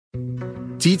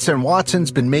Dietz and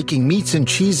Watson's been making meats and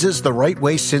cheeses the right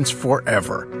way since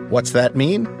forever. What's that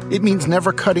mean? It means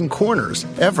never cutting corners,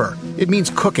 ever. It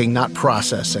means cooking, not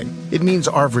processing. It means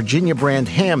our Virginia brand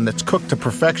ham that's cooked to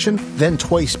perfection, then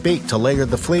twice baked to layer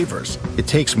the flavors. It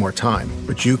takes more time,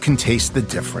 but you can taste the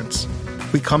difference.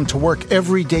 We come to work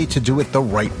every day to do it the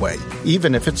right way,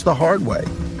 even if it's the hard way.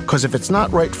 Because if it's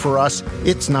not right for us,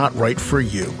 it's not right for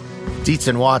you. Dietz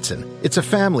and Watson, it's a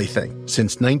family thing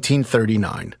since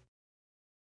 1939.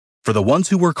 For the ones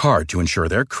who work hard to ensure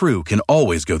their crew can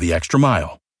always go the extra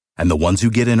mile, and the ones who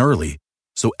get in early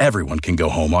so everyone can go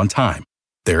home on time,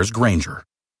 there's Grainger,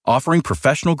 offering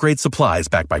professional-grade supplies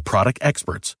backed by product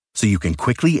experts so you can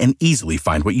quickly and easily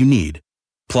find what you need.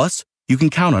 Plus, you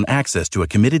can count on access to a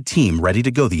committed team ready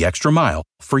to go the extra mile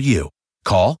for you.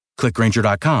 Call, click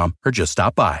Grainger.com, or just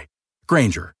stop by.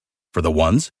 Grainger, for the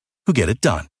ones who get it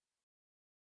done.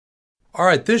 All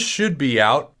right, this should be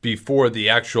out before the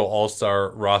actual All-Star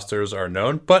rosters are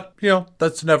known, but,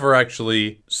 that's never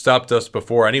actually stopped us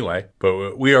before anyway.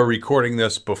 But we are recording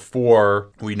this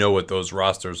before we know what those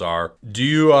rosters are. Do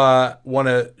you want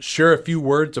to share a few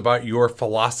words about your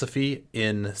philosophy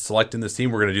in selecting this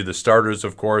team? We're going to do the starters,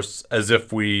 of course, as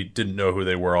if we didn't know who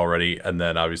they were already, and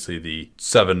then obviously the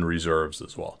 7 reserves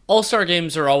as well. All-Star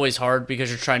games are always hard because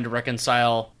you're trying to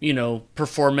reconcile,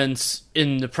 performance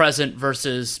in the present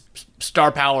versus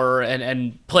star power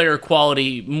and player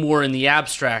quality more in the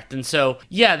abstract. And so,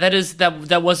 yeah,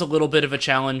 that was a little bit of a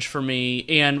challenge for me.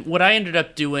 And what I ended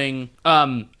up doing,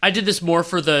 I did this more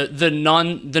for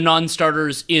the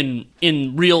non-starters in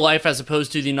real life as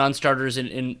opposed to the non-starters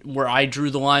in where I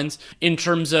drew the lines in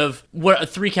terms of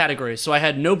 3 categories. So I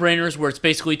had no-brainers, where it's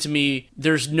basically, to me,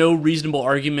 there's no reasonable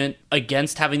argument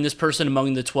against having this person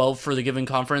among the 12 for the given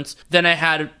conference. Then I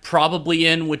had probably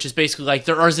in, which is basically like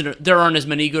there aren't as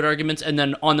many good arguments, and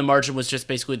then on the margin was just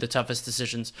basically the toughest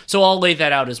decisions. So I'll lay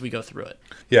that out as we go through it.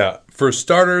 Yeah, for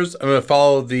starters, I'm going to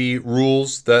follow the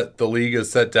rules that the league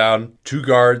has set down. 2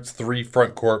 guards, 3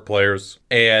 front court players.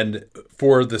 And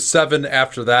for the 7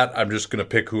 after that, I'm just going to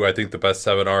pick who I think the best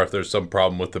 7 are. If there's some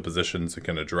problem with the positions, I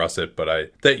can address it.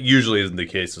 But that usually isn't the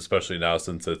case, especially now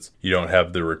since you don't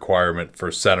have the requirement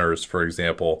for centers, for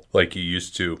example, like you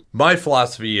used to. My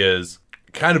philosophy is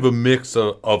kind of a mix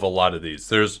of a lot of these.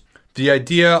 There's the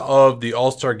idea of the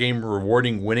All-Star game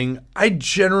rewarding winning. I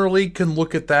generally can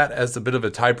look at that as a bit of a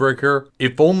tiebreaker,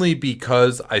 if only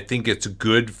because I think it's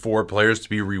good for players to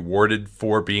be rewarded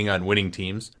for being on winning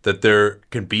teams. That there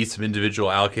can be some individual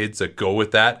allocates that go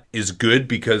with that is good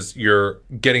because you're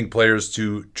getting players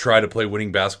to try to play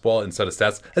winning basketball instead of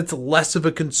stats. It's less of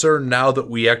a concern now that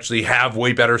we actually have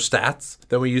way better stats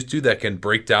than we used to that can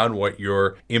break down what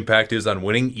your impact is on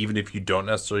winning, even if you don't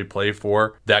necessarily play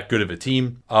for that good of a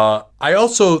team. I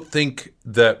also think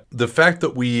that the fact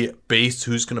that we base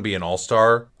who's going to be an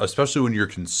all-star, especially when you're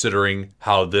considering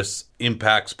how this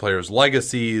impacts players'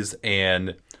 legacies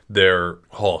and their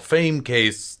Hall of Fame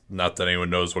case, not that anyone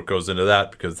knows what goes into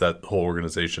that because that whole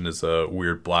organization is a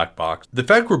weird black box. The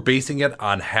fact we're basing it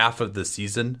on half of the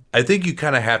season, I think you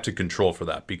kind of have to control for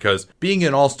that because being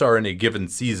an all-star in a given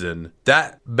season,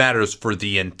 that matters for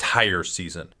the entire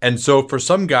season. And so for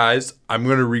some guys, I'm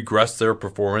going to regress their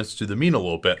performance to the mean a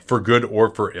little bit, for good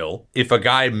or for ill. If a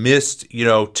guy missed,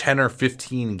 10 or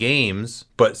 15 games,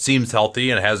 but seems healthy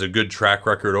and has a good track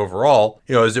record overall,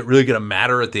 is it really going to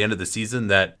matter at the end of the season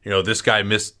that, this guy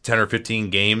missed 10 or 15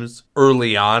 games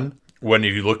early on? When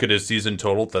you look at his season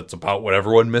total, that's about what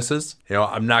everyone misses.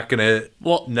 I'm not going to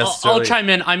necessarily... I'll chime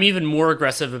in. I'm even more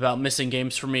aggressive about missing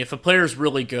games for me. If a player is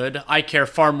really good, I care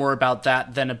far more about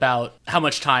that than about how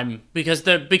much time. Because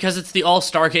it's the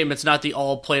all-star game, it's not the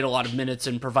all played a lot of minutes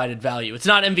and provided value. It's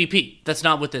not MVP. That's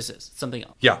not what this is. It's something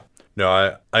else. Yeah. No,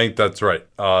 I think that's right.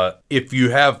 If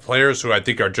you have players who I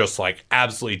think are just like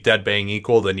absolutely dead bang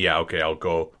equal, then yeah, okay, I'll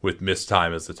go with missed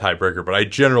time as the tiebreaker, but I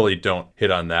generally don't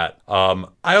hit on that. I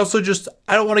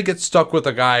don't want to get stuck with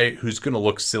a guy who's going to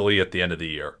look silly at the end of the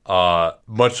year,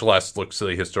 much less look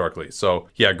silly historically. So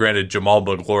yeah, granted, Jamal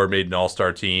Magloire made an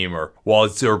all-star team, or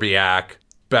Walt Zerbiak,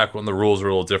 back when the rules were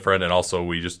a little different, and also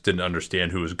we just didn't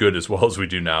understand who was good as well as we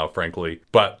do now, frankly.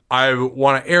 But I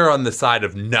want to err on the side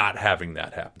of not having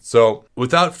that happen. So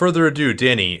without further ado,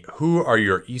 Danny, who are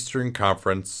your Eastern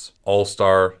Conference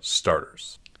All-Star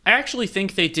starters? I actually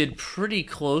think they did pretty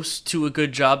close to a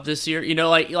good job this year.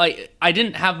 I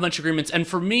didn't have much agreements. And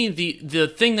for me, the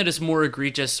thing that is more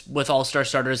egregious with all-star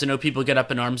starters, I know people get up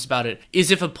in arms about it,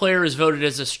 is if a player is voted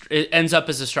ends up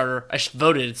as a starter. I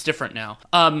voted, it's different now.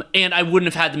 And I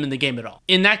wouldn't have had them in the game at all.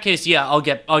 In that case, yeah, I'll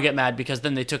get mad because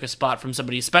then they took a spot from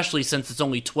somebody, especially since it's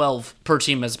only 12 per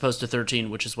team as opposed to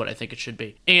 13, which is what I think it should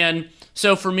be. And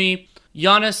so for me,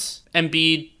 Giannis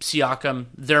Embiid, Siakam,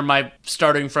 they're my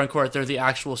starting front court. They're the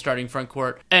actual starting front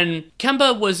court. And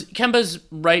Kemba's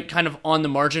right kind of on the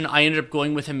margin. I ended up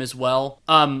going with him as well.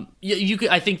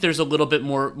 I think there's a little bit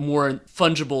more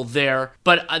fungible there.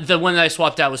 But the one that I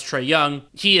swapped out was Trae Young.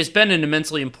 He has been an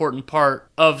immensely important part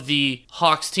of the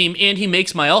Hawks team, and he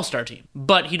makes my all-star team.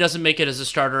 But he doesn't make it as a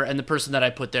starter, and the person that I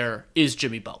put there is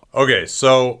Jimmy Butler. Okay,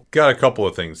 so got a couple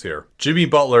of things here. Jimmy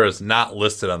Butler is not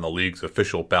listed on the league's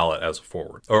official ballot as a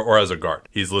forward or as a guard.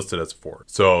 He's listed as a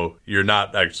forward. So you're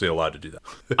not actually allowed to do that.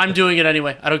 I'm doing it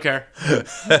anyway. I don't care.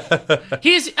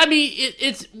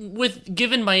 It's with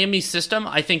given Miami's system,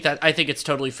 I think it's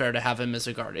totally fair to have him as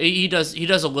a guard. He does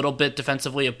a little bit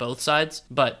defensively at both sides,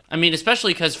 but I mean,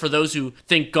 especially because for those who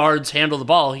think guards handle the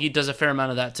ball, he does a fair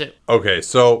amount of that too. Okay,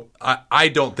 so I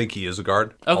don't think he is a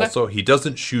guard. Okay. Also, he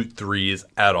doesn't shoot threes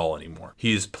at all anymore.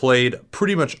 He's played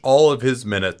pretty much all of his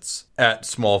minutes at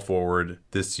small forward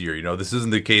this year. You know, this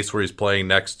isn't the case where he's playing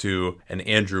next to an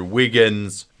Andrew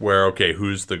Wiggins, where, okay,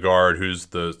 who's the guard, who's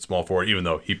the small forward, even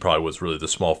though he probably was really the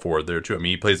small forward there too. I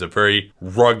mean, he plays a very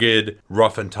rugged,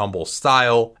 rough and tumble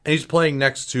style,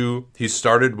 and he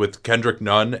started with Kendrick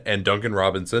Nunn and Duncan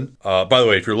Robinson. By the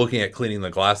way, if you're looking at cleaning the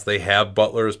glass, they have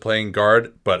Butler as playing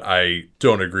guard, but I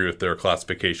don't agree with their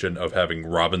classification of having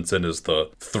Robinson as the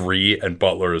 3 and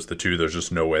Butler as the 2. There's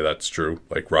just no way that's true.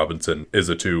 Like, Robinson is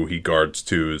a 2, he guards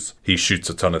 2s, he shoots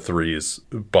a ton of 3s.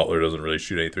 Butler doesn't really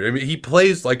shoot any 3s. I mean, he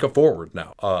plays like a forward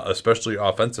now, especially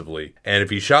offensively. And if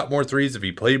he shot more 3s, if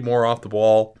he played more off the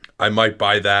ball, I might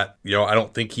buy that. You know, I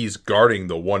don't think he's guarding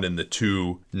the 1 and the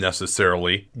 2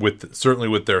 necessarily. Certainly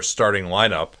with their starting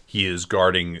lineup, he is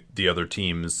guarding the other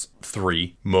team's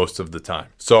 3 most of the time.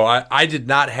 So I did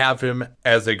not have him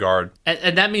as a guard.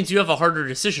 And that means you have a harder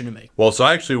decision to make. Well, so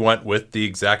I actually went with the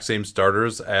exact same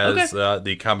starters as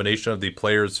the combination of the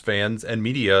players, fans, and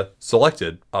media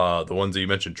selected. The ones that you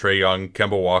mentioned, Trae Young,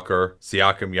 Kemba Walker,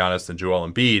 Siakam, Giannis, and Joel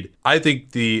Embiid. I think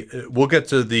we'll get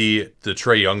to the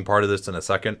Trae Young part of this in a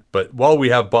second. But while we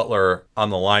have Butler on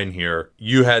the line here,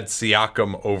 you had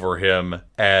Siakam over him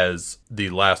as the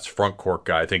last front court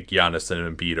guy. I think Giannis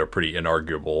and Embiid are pretty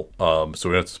inarguable. So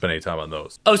we don't have to spend any time on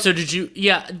those. Oh, so did you?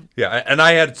 Yeah. Yeah, and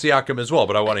I had Siakam as well,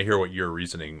 but I want to hear what your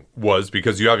reasoning was,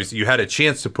 because you had a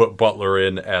chance to put Butler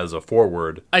in as a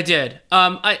forward. I did.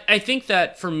 I think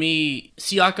that for me,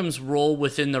 Siakam's role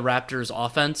within the Raptors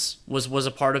offense was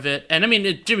a part of it. And I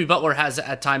mean, Jimmy Butler has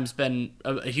at times been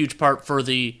a huge part for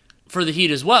the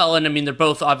Heat as well. And I mean, they're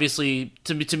both obviously,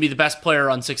 to be the best player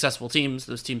on successful teams.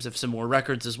 Those teams have similar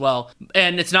records as well.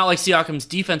 And it's not like Siakam's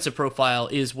defensive profile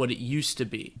is what it used to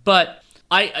be. But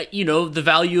the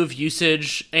value of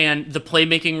usage and the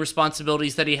playmaking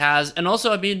responsibilities that he has. And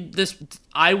also, I mean,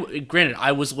 granted,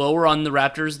 I was lower on the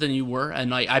Raptors than you were,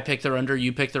 and I picked their under,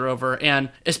 you picked their over.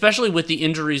 And especially with the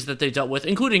injuries that they dealt with,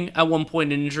 including at one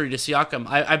point an injury to Siakam,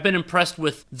 I've been impressed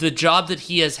with the job that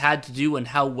he has had to do and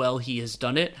how well he has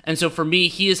done it. And so for me,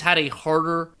 he has had a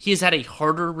harder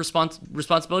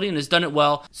responsibility and has done it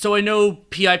well. So I know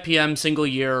PIPM single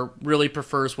year really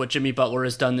prefers what Jimmy Butler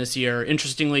has done this year.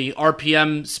 Interestingly, RPM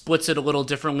splits it a little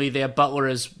differently. They have Butler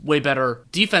as way better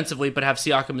defensively, but have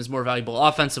Siakam as more valuable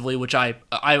offensively, which I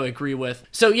agree with.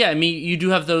 So yeah, I mean, you do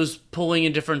have those pulling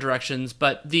in different directions,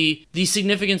 but the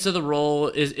significance of the role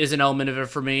is an element of it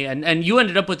for me. And you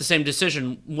ended up with the same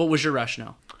decision. What was your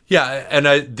rationale? Yeah,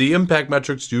 and the impact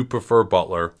metrics do prefer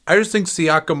Butler. I just think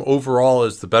Siakam overall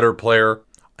is the better player.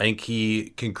 I think he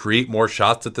can create more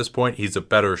shots at this point. He's a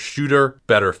better shooter,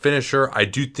 better finisher. I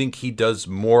do think he does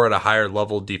more at a higher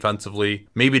level defensively.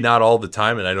 Maybe not all the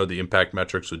time, and I know the impact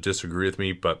metrics would disagree with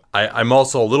me, but I'm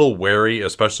also a little wary,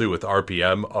 especially with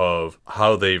RPM, of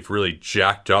how they've really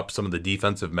jacked up some of the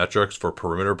defensive metrics for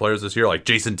perimeter players this year. Like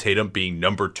Jason Tatum being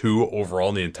number 2 overall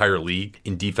in the entire league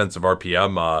in defensive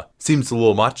RPM seems a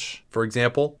little much, for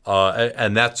example.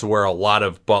 And that's where a lot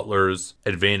of Butler's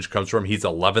advantage comes from. He's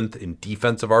 11th in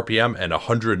defensive RPM and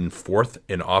 104th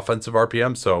in offensive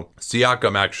RPM. So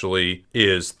Siakam actually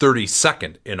is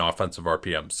 32nd in offensive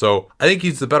RPM. So I think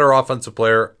he's the better offensive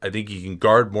player. I think he can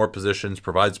guard more positions,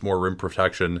 provides more rim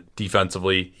protection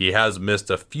defensively. He has missed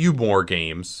a few more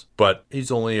games, but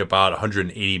he's only about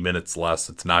 180 minutes less.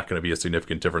 It's not going to be a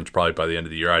significant difference probably by the end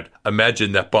of the year. I'd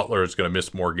imagine that Butler is going to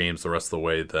miss more games the rest of the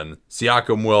way than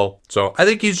Siakam will. So I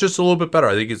think he's just a little bit better.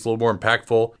 I think he's a little more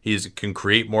impactful. He can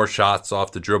create more shots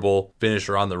off the dribble, finish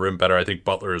around the rim better. I think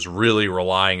Butler is really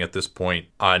relying at this point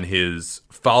on his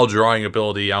foul drawing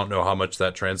ability, I don't know how much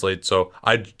that translates. So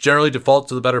I generally default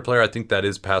to the better player. I think that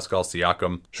is Pascal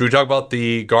Siakam. Should we talk about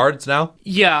the guards now?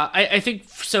 Yeah, I think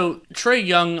so. Trae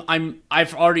Young,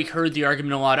 I've already heard the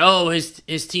argument a lot. Oh,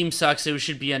 his team sucks, so he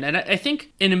should be in. And I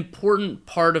think an important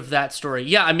part of that story,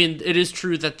 yeah, I mean, it is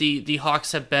true that the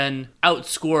Hawks have been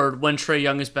outscored when Trae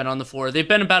Young has been on the floor. They've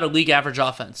been about a league average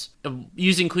offense,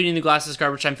 using Cleaning the Glasses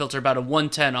garbage time filter, about a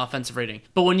 110 offensive rating.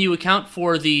 But when you account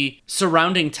for the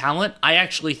surrounding talent, I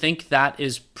actually think that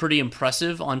is pretty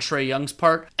impressive on Trae Young's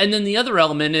part. And then the other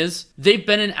element is they've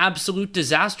been an absolute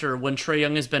disaster when Trae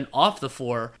Young has been off the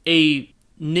floor. A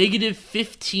negative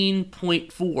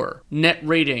 15.4 net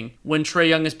rating when Trae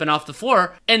Young has been off the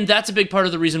floor, and that's a big part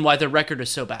of the reason why their record is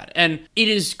so bad. And it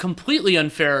is completely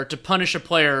unfair to punish a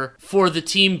player for the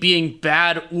team being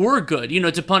bad or good,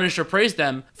 to punish or praise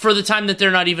them for the time that they're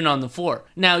not even on the floor.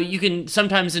 Now, you can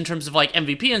sometimes, in terms of like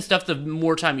MVP and stuff, the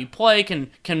more time you play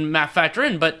can factor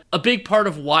in, but a big part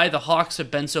of why the Hawks have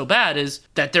been so bad is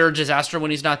that they're a disaster when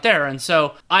he's not there. And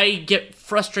so I get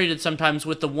frustrated sometimes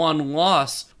with the one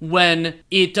loss when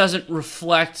it doesn't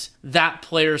reflect that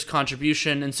player's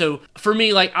contribution. And so for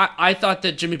me, like I thought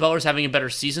that Jimmy Butler's having a better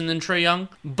season than Trae Young,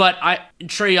 but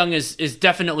Trae Young is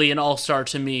definitely an all-star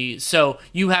to me. So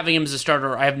you having him as a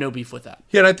starter, I have no beef with that.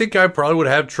 Yeah, and I think I probably would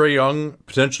have Trae Young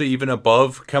potentially even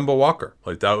above Kemba Walker.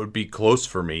 Like that would be close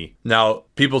for me. Now,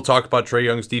 people talk about Trae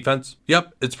Young's defense.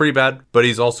 Yep, it's pretty bad, but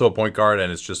he's also a point guard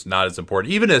and it's just not as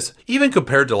important. Even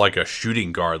compared to like a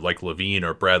shooting guard like Levine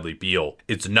or Bradley Beal,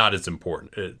 it's not as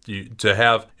important.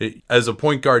 As a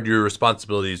point guard, your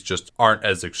responsibilities just aren't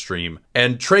as extreme.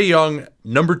 And Trae Young,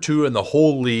 number 2 in the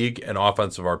whole league in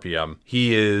offensive RPM.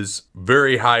 He is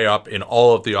very high up in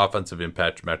all of the offensive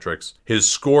impact metrics. His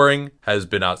scoring has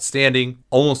been outstanding,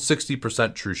 almost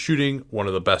 60% true shooting, one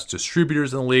of the best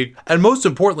distributors in the league. And most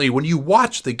importantly, when you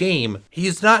watch the game,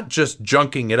 he's not just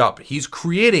junking it up. He's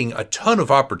creating a ton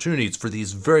of opportunities for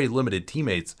these very limited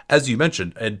teammates, as you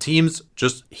mentioned. And teams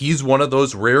he's one of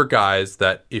those rare guys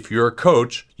that if you're a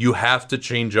coach, you have to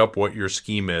change up what your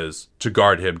scheme is to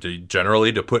guard him,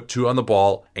 to put 2 on the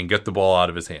ball and get the ball out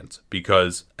of his hands.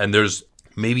 And there's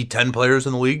maybe 10 players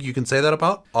in the league you can say that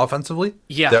about offensively,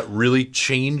 that really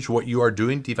change what you are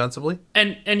doing defensively.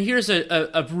 And here's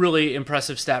a really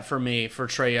impressive stat for me for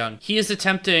Trae Young. He is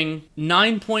attempting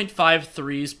 9.5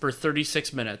 threes per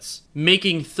 36 minutes,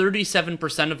 making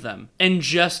 37% of them, and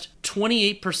just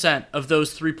 28% of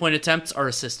those 3-point attempts are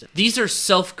assisted. These are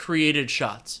self-created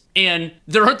shots. And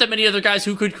there aren't that many other guys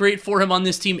who could create for him on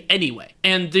this team anyway.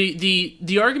 And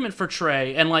the argument for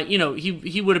Trae, and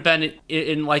he would have been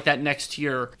in like that next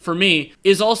tier for me,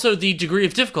 is also the degree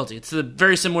of difficulty. It's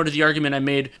very similar to the argument I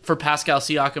made for Pascal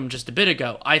Siakam just a bit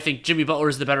ago. I think Jimmy Butler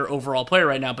is the better overall player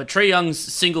right now, but Trae Young's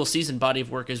single season body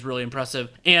of work is really impressive.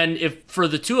 And if for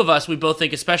the two of us, we both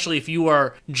think, especially if you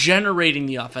are generating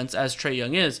the offense as Trae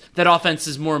Young is, that offense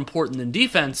is more important than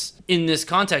defense in this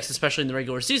context, especially in the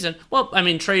regular season. Well, I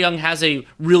mean, Trae Young has a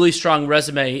really strong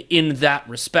resume in that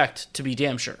respect, to be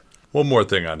damn sure. One more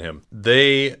thing on him.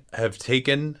 They are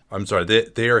hitting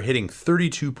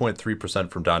 32.3%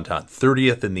 from downtown,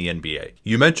 30th in the NBA.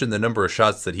 You mentioned the number of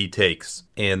shots that he takes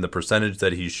and the percentage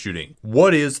that he's shooting.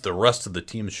 What is the rest of the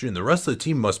team shooting? The rest of the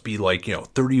team must be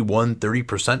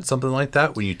 30%, something like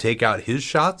that when you take out his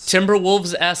shots.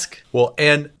 Timberwolves-esque. Well,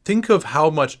 and think of how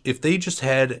much, if they just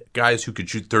had guys who could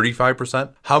shoot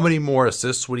 35%, how many more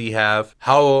assists would he have?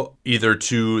 How either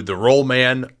to the roll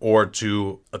man or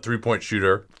to a 3-point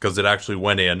shooter, because it actually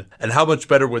went in, and how much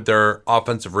better would their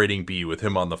offensive rating be with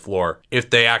him on the floor if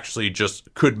they actually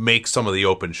just could make some of the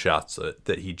open shots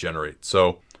that he generates?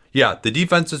 So yeah, the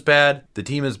defense is bad. The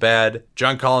team is bad.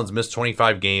 John Collins missed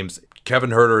 25 games.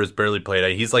 Kevin Huerter has barely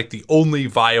played. He's like the only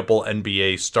viable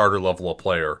NBA starter level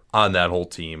player on that whole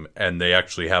team, and they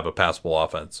actually have a passable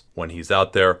offense when he's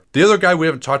out there. The other guy we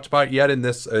haven't talked about yet in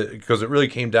this, because it really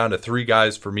came down to 3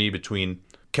 guys for me between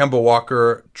Kemba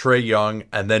Walker, Trae Young,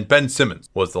 and then Ben Simmons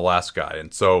was the last guy.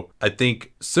 And so I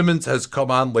think Simmons has come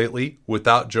on lately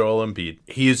without Joel Embiid.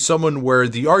 He is someone where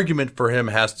the argument for him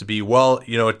has to be, well,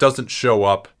 it doesn't show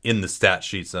up in the stat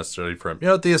sheets necessarily for him.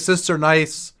 The assists are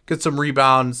nice, get some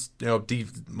rebounds,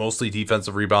 mostly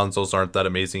defensive rebounds. Those aren't that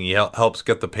amazing. He helps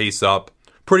get the pace up.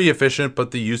 Pretty efficient,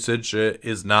 but the usage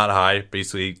is not high.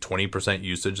 Basically 20%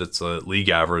 usage. That's a league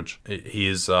average.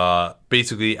 He's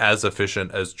basically as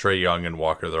efficient as Trae Young and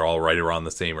Walker. They're all right around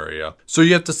the same area. So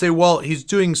you have to say, well, he's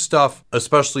doing stuff,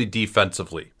 especially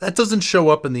defensively. That doesn't show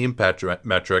up in the impact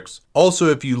metrics. Also,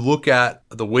 if you look at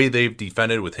the way they've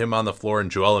defended with him on the floor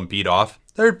and Joel Embiid off,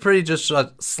 They're pretty just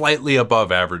slightly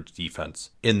above average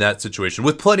defense in that situation,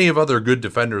 with plenty of other good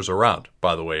defenders around,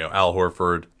 by the way, Al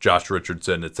Horford, Josh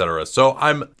Richardson, etc. So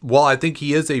while I think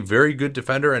he is a very good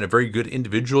defender and a very good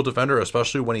individual defender,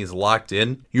 especially when he's locked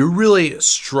in, you're really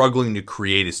struggling to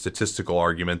create a statistical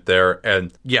argument there.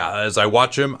 And yeah, as I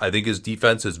watch him, I think his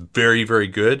defense is very, very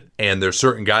good. And there's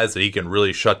certain guys that he can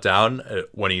really shut down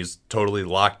when he's totally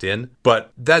locked in.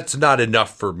 But that's not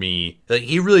enough for me.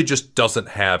 He really just doesn't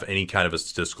have any kind of a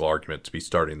statistical argument to be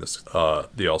starting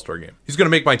the All-Star game. He's going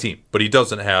to make my team, but he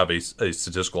doesn't have a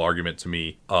statistical argument to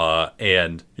me.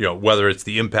 And whether it's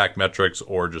the impact metrics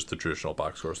or just the traditional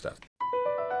box score stats.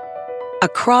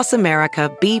 Across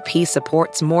America, BP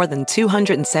supports more than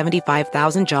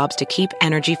 275,000 jobs to keep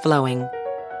energy flowing.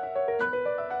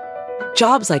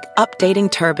 Jobs like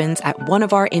updating turbines at one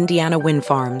of our Indiana wind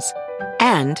farms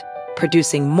and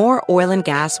producing more oil and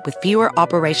gas with fewer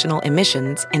operational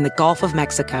emissions in the Gulf of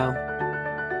Mexico.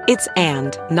 It's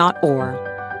and, not or.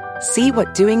 See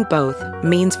what doing both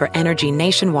means for energy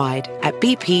nationwide at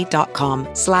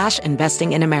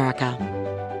bp.com/investing in America.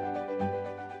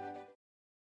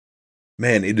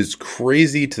 Man, it is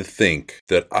crazy to think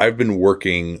that I've been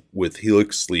working with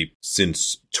Helix Sleep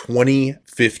since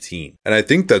 2015. And I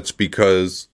think that's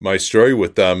because my story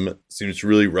with them seems to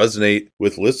really resonate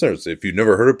with listeners. If you've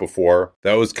never heard it before,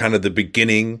 that was kind of the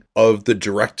beginning of the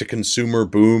direct-to-consumer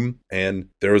boom. And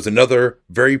there was another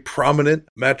very prominent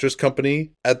mattress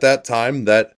company at that time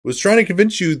that was trying to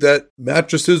convince you that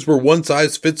mattresses were one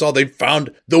size fits all. They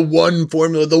found the one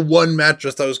formula, the one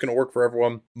mattress that was going to work for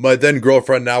everyone. My then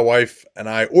girlfriend, now wife, and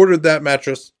I ordered that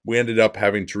mattress. We ended up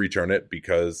having to return it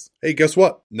because, hey, guess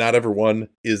what? Not everyone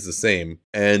is the same.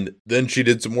 And then she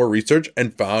did some more research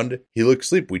and found Helix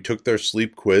Sleep. We took their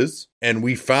sleep quiz and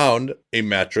we found a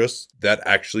mattress that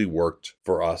actually worked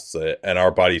for us and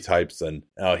our body types. And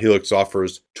Helix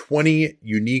offers 20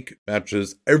 unique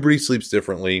mattresses. Everybody sleeps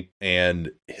differently,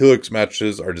 and Helix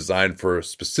mattresses are designed for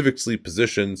specific sleep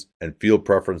positions and field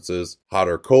preferences, hot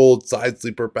or cold, side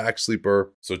sleeper, back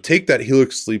sleeper. So take that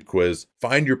Helix sleep quiz,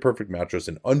 find your perfect mattress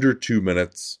in under 2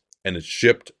 minutes, and it's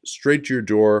shipped straight to your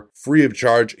door, free of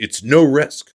charge. It's no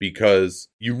risk because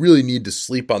you really need to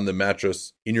sleep on the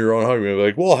mattress in your own home. You're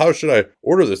like, well, how should I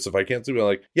order this if I can't sleep? I'm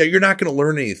like, yeah, you're not going to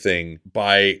learn anything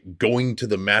by going to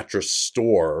the mattress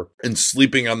store and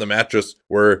sleeping on the mattress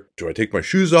where, do I take my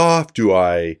shoes off? Do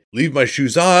I leave my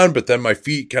shoes on, but then my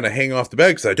feet kind of hang off the bed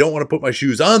because I don't want to put my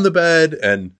shoes on the bed?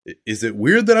 And is it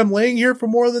weird that I'm laying here for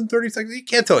more than 30 seconds? You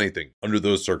can't tell anything under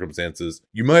those circumstances.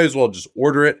 You might as well just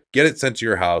order it, get it sent to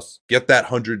your house, get that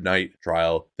 100-night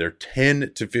trial. They're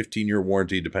 10 to 15-year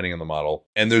warranty, depending on the model.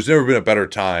 And there's never been a better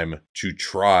time to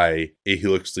try a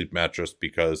Helix Sleep mattress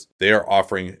because they are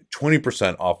offering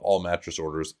 20% off all mattress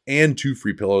orders and 2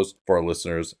 free pillows for our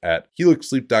listeners at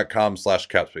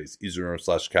helixsleep.com/capspace. Easy to remember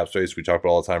 /capspace. We talk about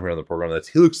all the time here on the program.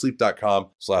 That's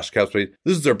helixsleep.com/capspace.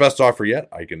 This is their best offer yet.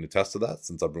 I can attest to that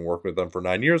since I've been working with them for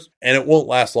 9 years, and it won't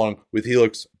last long with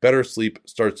Helix. Better sleep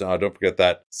starts now. Don't forget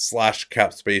that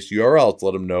 /capspace URL to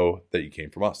let them know that you came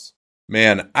from us.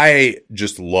 Man, I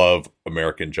just love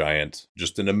American Giant.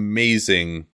 Just an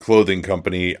amazing clothing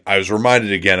company. I was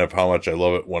reminded again of how much I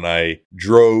love it when I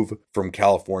drove from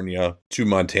California to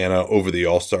Montana over the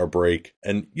All-Star break.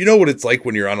 And you know what it's like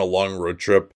when you're on a long road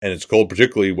trip and it's cold,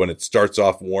 particularly when it starts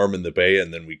off warm in the Bay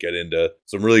and then we get into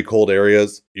some really cold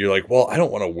areas. You're like, well, I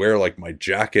don't want to wear like my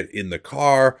jacket in the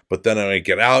car, but then when I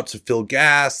get out to fill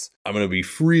gas, I'm going to be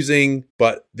freezing.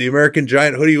 But the American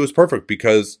Giant hoodie was perfect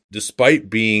because despite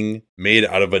being made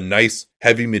out of a nice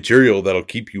heavy material that'll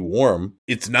keep you warm,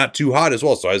 it's not too hot as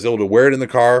well. So I was able to wear it in the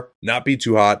car, not be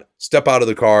too hot, step out of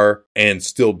the car, and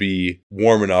still be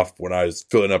warm enough when I was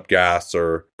filling up gas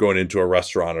or going into a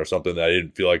restaurant or something that I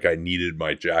didn't feel like I needed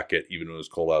my jacket even when it was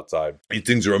cold outside. These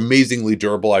things are amazingly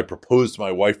durable. I proposed to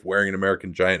my wife wearing an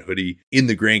American Giant hoodie in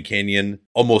the Grand Canyon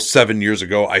almost 7 years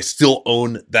ago. I still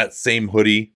own that same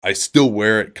hoodie. I still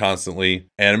wear it constantly.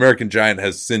 And American Giant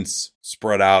has since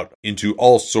spread out into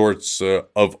all sorts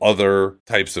of other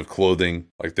types of clothing,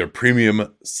 like their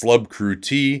premium Slub Crew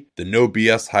tee, the No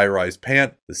BS high-rise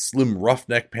pant, the slim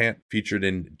roughneck pant featured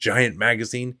in Giant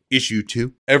Magazine issue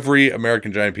 2. Every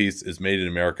American Giant piece is made in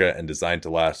America and designed to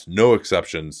last, no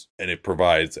exceptions, and it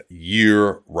provides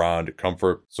year-round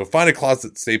comfort. So find a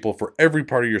closet staple for every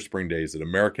part of your spring days at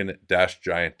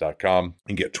american-giant.com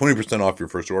and get 20% off your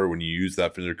first order when you use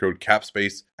that vendor code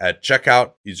CAPSPACE at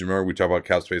checkout. Easy to remember, we talk about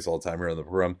CAPSPACE all the time here on the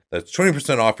program. That's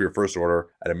 20% off your first order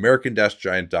at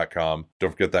american-giant.com.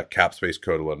 Don't forget that CAPSPACE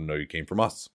code to let them know you came from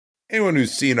us. Anyone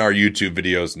who's seen our YouTube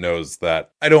videos knows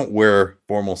that I don't wear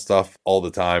formal stuff all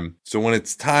the time. So when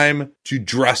it's time to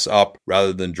dress up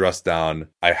rather than dress down,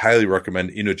 I highly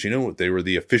recommend Indochino. They were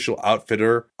the official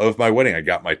outfitter of my wedding. I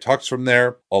got my tux from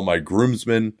there. All my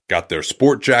groomsmen got their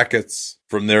sport jackets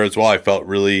from there as well. I felt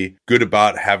really good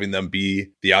about having them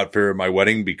be the outfitter of my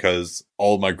wedding because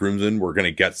all of my groomsmen were going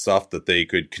to get stuff that they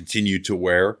could continue to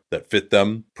wear that fit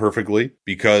them perfectly.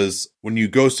 Because when you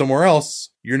go somewhere else,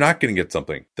 you're not going to get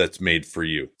something that's made for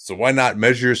you. So why not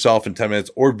measure yourself in 10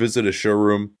 minutes or visit a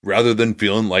showroom rather than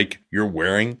feeling like you're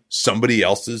wearing somebody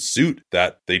else's suit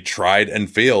that they tried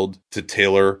and failed to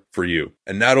tailor for you.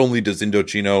 And not only does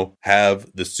Indochino have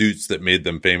the suits that made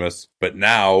them famous, but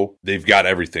now they've got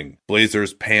everything.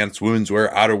 Blazers, pants, women's wear,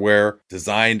 outerwear,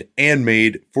 designed and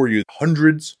made for you.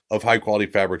 Hundreds of high quality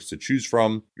fabrics to choose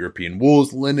from. European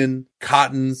wools, linen,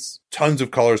 cottons, tons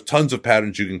of colors, tons of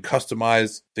patterns. You can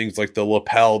customize things like the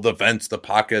lapel, the vents, the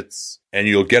pockets, and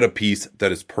you'll get a piece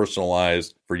that is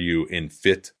personalized for you in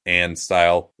fit and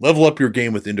style. Level up your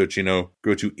game with Indochino.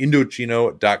 Go to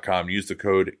Indochino.com. Use the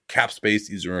code CAPSPACE.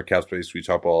 Use the CAPSPACE we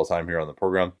talk about all the time here on the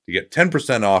program to get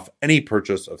 10% off any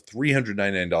purchase of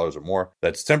 $399 or more.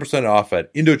 That's 10% off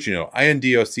at Indochino,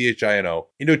 Indochino,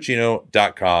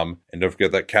 Indochino.com. And don't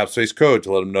forget that CAPSPACE code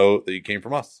to let them know that you came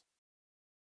from us.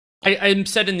 I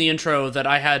said in the intro that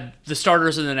I had the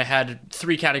starters and then I had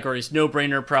three categories,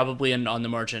 no-brainer probably and on the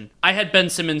margin. I had Ben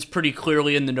Simmons pretty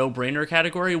clearly in the no-brainer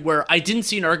category where I didn't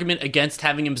see an argument against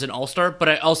having him as an all-star, but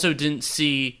I also didn't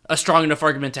see a strong enough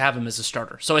argument to have him as a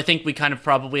starter. So I think we kind of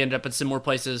probably end up in similar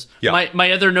places. Yeah.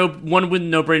 My other one with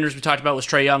no-brainers we talked about was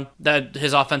Trae Young, that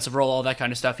his offensive role, all that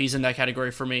kind of stuff. He's in that category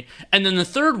for me. And then the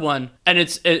third one, and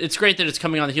it's great that it's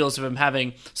coming on the heels of him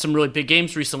having some really big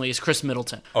games recently, is Chris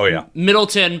Middleton. Oh, yeah.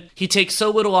 Middleton, he takes so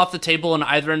little off the table on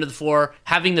either end of the floor,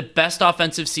 having the best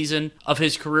offensive season of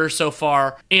his career so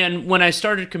far. And when I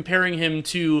started comparing him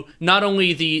to not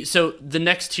only the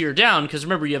next tier down, because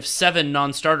remember you have 7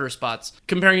 non-starter spots,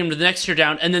 comparing him to the next tier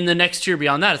down, and then the next tier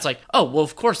beyond that, it's like, oh, well,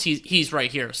 of course he's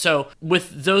right here. So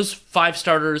with those 5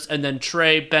 starters, and then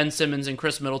Trae, Ben Simmons, and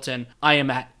Chris Middleton, I am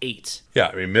at 8. Yeah,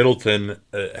 I mean, Middleton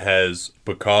has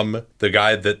become the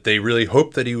guy that they really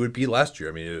hoped that he would be last year.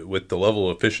 I mean, with the level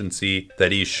of efficiency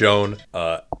that he's shown,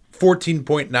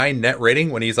 14.9 net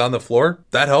rating when he's on the floor,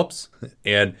 that helps.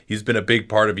 And he's been a big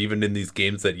part of even in these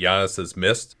games that Giannis has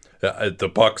missed. The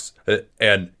Bucks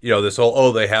and this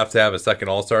whole they have to have a second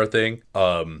All-Star thing.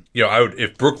 I would,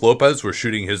 if Brook Lopez were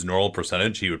shooting his normal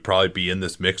percentage, he would probably be in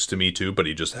this mix to me too, but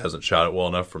he just hasn't shot it well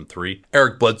enough from 3.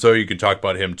 Eric Bledsoe, you can talk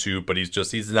about him too, but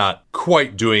he's not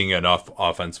quite doing enough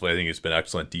offensively. I think he's been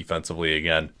excellent defensively.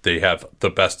 Again, they have the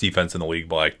best defense in the league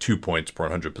by like 2 points per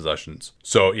 100 possessions.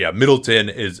 So yeah, Middleton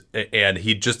is, and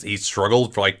he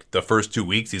struggled for like the first 2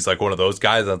 weeks. He's like one of those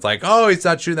guys that's like, oh, he's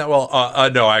not shooting that well.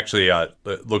 No, actually,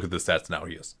 look at the stats now.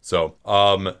 He is. So,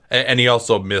 and he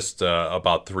also missed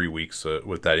about 3 weeks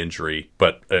with that injury.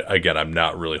 But again, I'm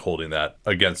not really holding that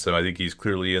against him. I think he's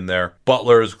clearly in there.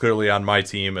 Butler is clearly on my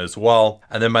team as well.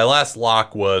 And then my last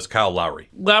lock was Kyle Lowry.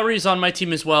 Lowry's on my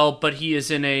team as well, but he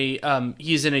is in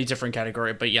a different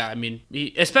category. But yeah, I mean,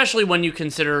 especially when you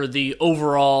consider the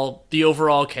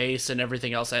overall case and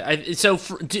everything else.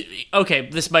 Okay,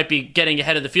 this might be getting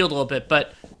ahead of the field a little bit,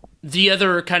 but the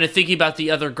other kind of thinking about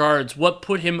the other guards, what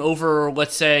put him over,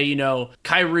 let's say,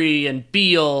 Kyrie and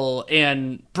Beal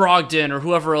and Brogdon or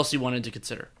whoever else you wanted to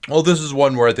consider? Well, this is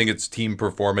one where I think it's team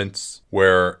performance,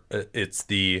 where it's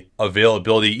the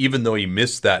availability. Even though he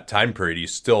missed that time period,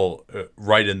 he's still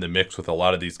right in the mix with a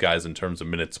lot of these guys in terms of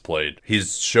minutes played.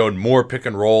 He's shown more pick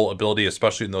and roll ability,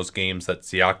 especially in those games that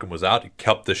Siakam was out. He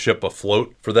kept the ship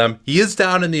afloat for them. He is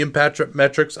down in the impact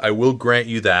metrics. I will grant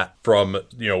you that from,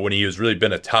 when he has really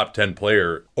been a top 10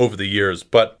 player over the years.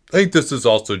 But I think this is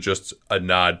also just a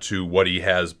nod to what he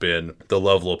has been, the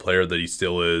level of player that he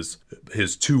still is,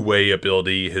 his two-way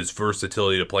ability, his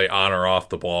versatility to play on or off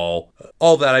the ball,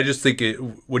 all that. I just think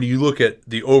when you look at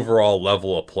the overall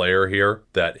level of player here,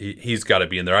 that he's got to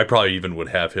be in there. I probably even would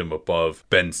have him above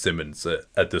Ben Simmons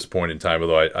at this point in time,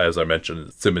 although as I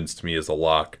mentioned, Simmons to me is a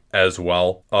lock as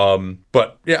well.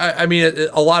 But yeah, I mean,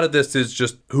 a lot of this is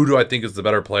just who do I think is the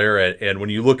better player, and when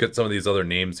you look at some of these other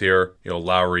names here,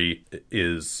 Lowry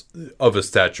is of a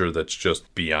stature that's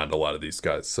just beyond a lot of these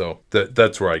guys. So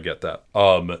that's where I get that.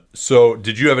 So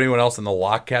did you have anyone else in the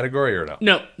lock category or no?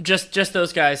 No, just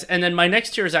those guys. And then my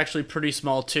next tier is actually pretty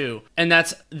small too, and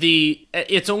that's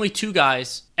it's only 2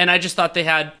 guys. And I just thought they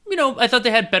had, I thought they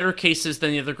had better cases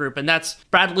than the other group, and that's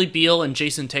Bradley Beal and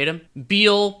Jason Tatum.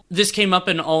 Beal, this came up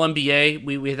in All-NBA.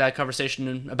 We had that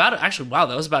conversation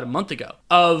that was about a month ago,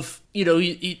 of,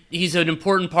 he's an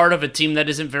important part of a team that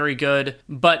isn't very good,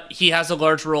 but he has a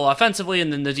large role offensively,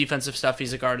 and then the defensive stuff,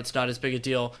 he's a guard. It's not as big a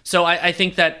deal. So I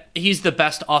think that he's the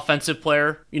best offensive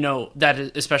player,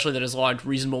 especially that has logged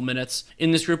reasonable minutes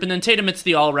in this group. And then Tatum, it's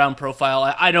the all-around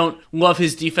profile. I don't love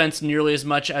his defense nearly as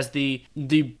much as the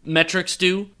metrics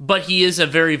do, but he is a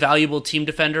very valuable team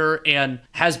defender and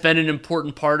has been an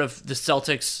important part of the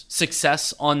Celtics'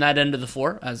 success on that end of the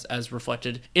floor, as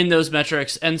reflected in those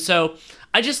metrics. And so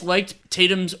I just liked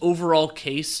Tatum's overall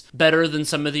case better than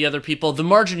some of the other people. The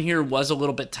margin here was a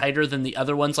little bit tighter than the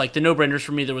other ones. Like the no-brainers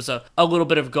for me, there was a little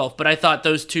bit of gulf, but I thought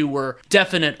those two were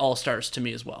definite all-stars to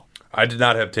me as well. I did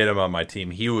not have Tatum on my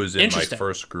team. He was in my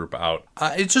first group out.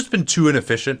 It's just been too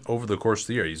inefficient over the course of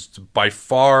the year. He's by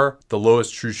far the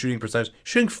lowest true shooting percentage,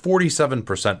 shooting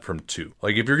 47% from two.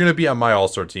 Like, if you're going to be on my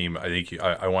all-star team, I think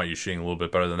I want you shooting a little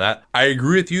bit better than that. I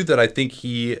agree with you that I think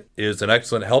he is an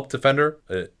excellent help defender,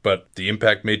 but the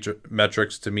impact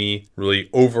metrics to me really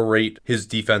overrate his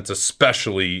defense,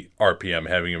 especially RPM,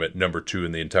 having him at number 2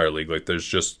 in the entire league. Like, there's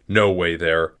just no way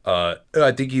there.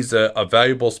 I think he's a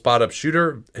valuable spot-up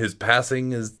shooter. His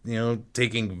passing is,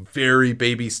 taking very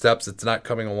baby steps. It's not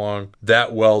coming along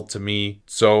that well to me.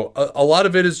 So a lot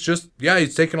of it is just,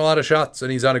 he's taking a lot of shots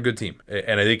and he's on a good team.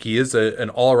 And I think he is an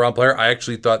all-around player. I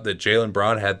actually thought that Jaylen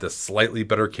Brown had the slightly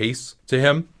better case to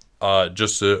him.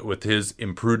 With his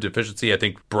improved efficiency. I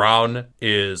think Brown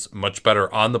is much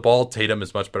better on the ball. Tatum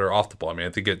is much better off the ball. I mean, I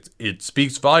think it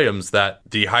speaks volumes that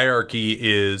the hierarchy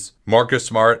is Marcus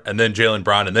Smart and then Jaylen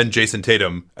Brown and then Jason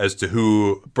Tatum as to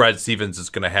who Brad Stevens is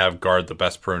going to have guard the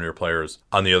best perimeter players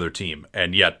on the other team.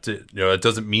 And yet, it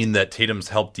doesn't mean that Tatum's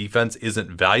help defense isn't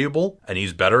valuable, and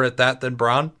he's better at that than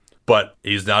Brown. But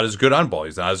he's not as good on ball.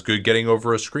 He's not as good getting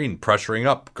over a screen, pressuring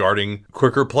up, guarding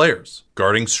quicker players,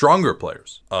 guarding stronger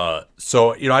players.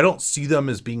 So I don't see them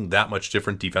as being that much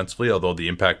different defensively, although the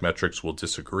impact metrics will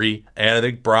disagree. And I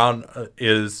think Brown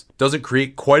doesn't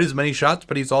create quite as many shots,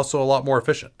 but he's also a lot more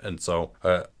efficient. And so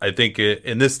I think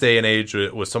in this day and age,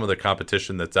 with some of the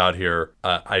competition that's out here,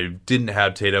 I didn't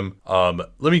have Tatum.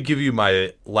 Let me give you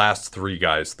my last 3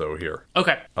 guys, though, here.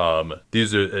 Okay.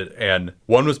 These are, and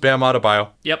one was Bam Adebayo.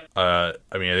 Yep. I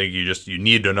think you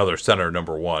need another center,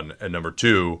 number 1. And number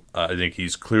 2, I think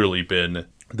he's clearly been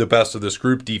the best of this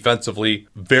group defensively.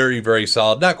 Very, very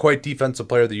solid. Not quite defensive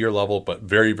player of the year level, but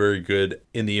very, very good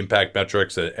in the impact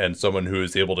metrics, and someone who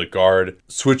is able to guard,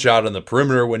 switch out on the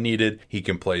perimeter when needed. He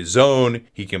can play zone.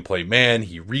 He can play man.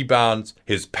 He rebounds.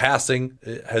 His passing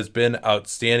has been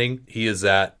outstanding. He is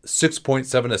at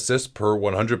 6.7 assists per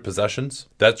 100 possessions.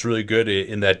 That's really good.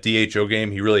 In that DHO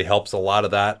game, he really helps a lot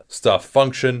of that stuff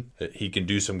function. He can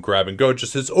do some grab and go.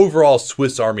 Just his overall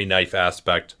Swiss Army knife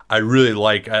aspect, I really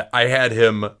like. I had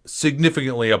him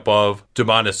significantly above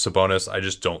Domantas Sabonis. I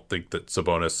just don't think that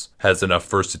Sabonis has enough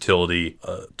versatility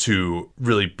to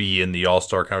really be in the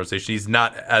all-star conversation. He's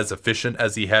not as efficient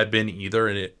as he had been either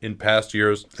in past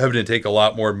years, having to take a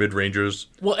lot more mid-rangers.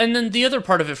 Well, and then the other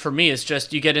part of it for me is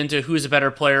just you get into who's a better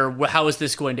player, how is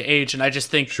this going to age, and I just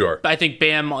think, I think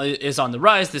Bam is on the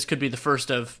rise. This could be the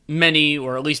first of many,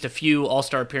 or at least a few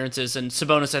all-star appearances, and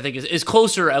Sabonis, I think, is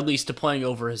closer at least to playing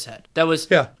over his head. That was,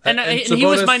 and he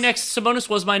was Sabonis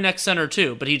was my next center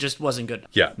too, but he just wasn't good.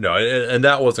 Yeah, no, and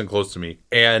that wasn't close to me.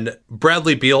 And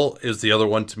Bradley Beal is the other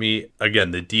one to me.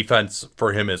 Again, the defense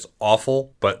for him is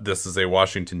awful, but this is a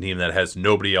Washington team that has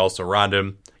nobody else around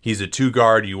him. He's a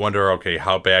 2-guard. You wonder, okay,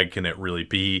 how bad can it really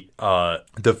be?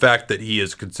 The fact that he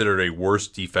is considered a worse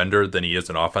defender than he is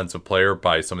an offensive player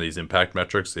by some of these impact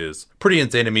metrics is pretty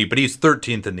insane to me, but he's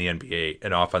 13th in the NBA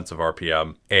in offensive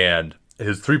RPM, and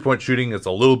his 3-point shooting is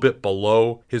a little bit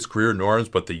below his career norms,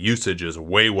 but the usage is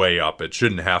way, way up. It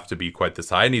shouldn't have to be quite this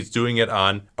high, and he's doing it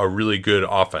on a really good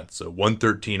offense. So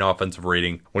 113 offensive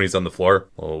rating when he's on the floor.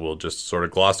 Well, we'll just sort of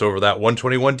gloss over that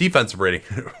 121 defensive rating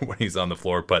when he's on the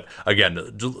floor. But again,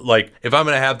 like, if I'm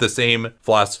going to have the same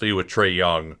philosophy with Trae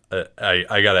Young,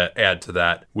 I got to add to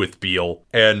that with Beal.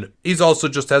 And he's also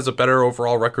just has a better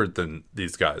overall record than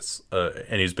these guys.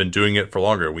 And he's been doing it for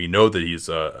longer. We know that he's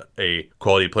a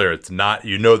quality player. It's not,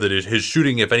 that his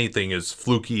shooting, if anything, is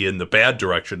fluky in the bad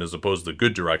direction as opposed to the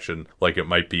good direction, like it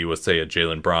might be with, say, a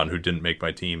Jaylen Brown, who didn't make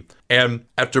my team. And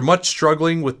after much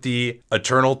struggling with the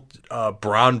eternal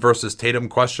Brown versus Tatum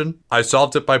question, I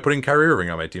solved it by putting Kyrie Irving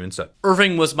on my team instead.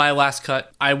 Irving was my last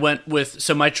cut. I went with,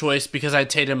 so my choice, because I had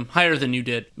Tatum higher than you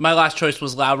did, my last choice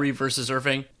was Lowry versus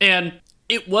Irving. And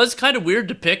it was kind of weird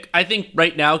to pick. I think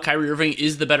right now Kyrie Irving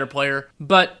is the better player,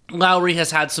 but Lowry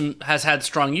has had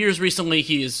strong years recently.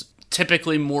 He is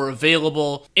typically more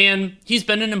available, and he's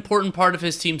been an important part of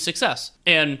his team's success.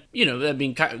 And,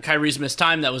 Kyrie's missed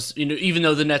time, that was, even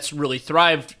though the Nets really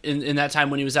thrived in that time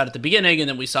when he was out at the beginning, and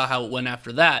then we saw how it went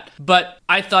after that. But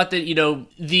I thought that,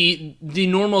 the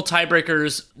normal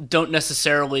tiebreakers didn't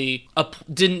necessarily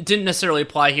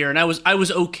apply here, and I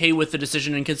was okay with the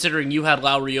decision, and considering you had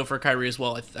Lowry over Kyrie as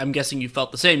well, I'm guessing you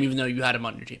felt the same, even though you had him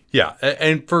on your team. Yeah,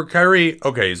 and for Kyrie,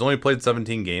 okay, he's only played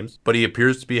 17 games, but he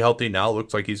appears to be healthy now.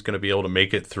 Looks like he's going to be able to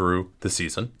make it through the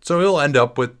season. So he'll end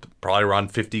up with probably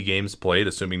around 50 games played,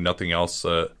 assuming nothing else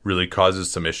really causes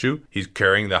some issue. He's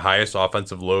carrying the highest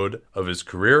offensive load of his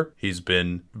career. He's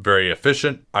been very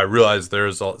efficient. I realize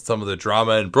there's some of the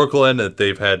drama in Brooklyn, that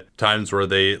they've had times where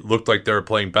they looked like they were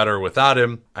playing better without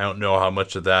him. I don't know how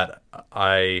much of that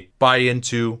I buy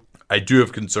into. I do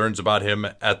have concerns about him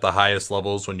at the highest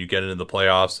levels when you get into the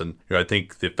playoffs. And I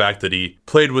think the fact that he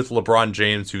played with LeBron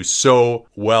James, who so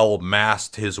well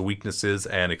masked his weaknesses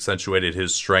and accentuated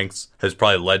his strengths, has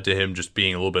probably led to him just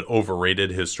being a little bit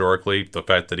overrated historically. The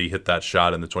fact that he hit that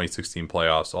shot in the 2016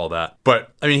 playoffs, all that.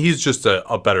 But, he's just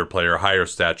a better player, higher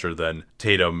stature than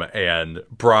Tatum and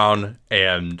Brown.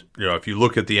 And, if you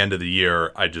look at the end of the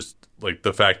year, like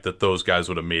the fact that those guys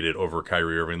would have made it over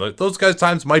Kyrie Irving. Like, those guys'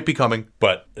 times might be coming,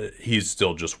 but he's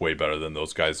still just way better than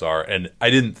those guys are. And I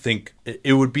didn't think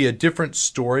it would be a different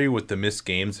story with the missed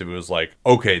games if it was like,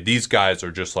 okay, these guys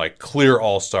are just like clear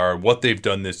all-star. What they've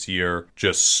done this year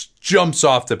just jumps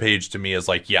off the page to me as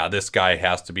like, yeah, this guy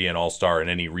has to be an all-star in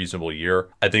any reasonable year.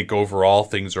 I think overall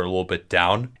things are a little bit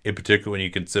down, in particular when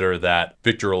you consider that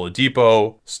Victor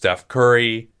Oladipo, Steph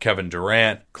Curry, Kevin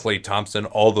Durant, Klay Thompson,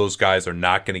 all those guys are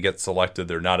not going to get selected.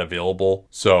 They're not available.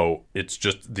 So it's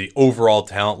just the overall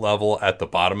talent level at the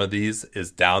bottom of these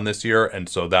is down this year. And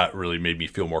so that really made me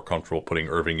feel more comfortable putting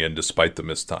Irving in despite the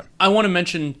missed time. I want to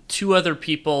mention two other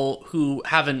people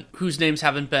whose names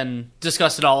haven't been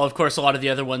discussed at all. Of course, a lot of the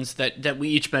other ones that we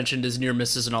each mentioned as near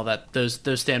misses and all that, those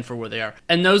stand for where they are.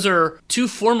 And those are two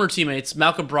former teammates,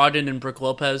 Malcolm Brogdon and Brook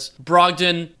Lopez.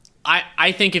 Brogdon,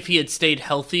 I think if he had stayed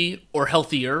healthy or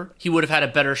healthier, he would have had a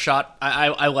better shot.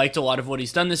 I liked a lot of what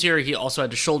he's done this year. He also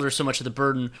had to shoulder so much of the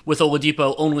burden with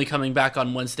Oladipo only coming back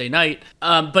on Wednesday night.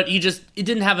 But he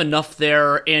didn't have enough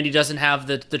there, and he doesn't have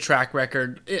the track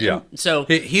record. Yeah. So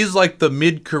he's like the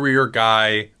mid-career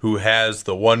guy who has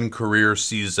the one career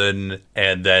season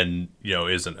and then,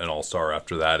 isn't an all-star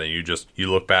after that. And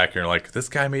you look back and you're like, this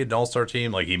guy made an all-star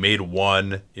team. Like, he made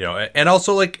one, and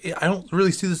also, like, I don't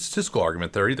really see the statistical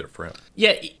argument there either for him.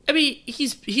 Yeah,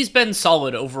 he's been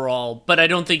solid overall, but I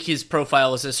don't think his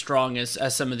profile is as strong as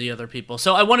some of the other people.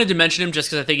 So I wanted to mention him just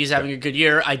because I think he's having a good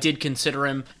year. I did consider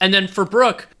him. And then for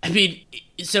Brook,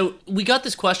 so we got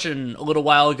this question a little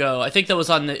while ago. I think that was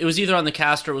it was either on the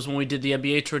cast or it was when we did the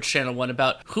NBA Twitch channel one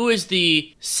about who is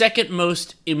the second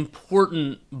most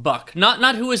important Buck.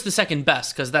 Not who is the second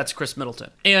best, because that's Chris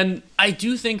Middleton. And I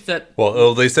do think that...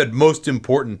 Well, they said most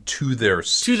important to their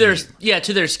scheme.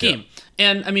 To their scheme. Yeah.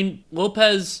 And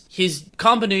Lopez, his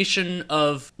combination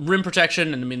of rim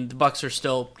protection, and the Bucks are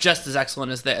still just as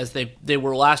excellent as they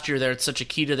were last year. There, it's such a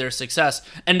key to their success,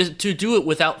 and to do it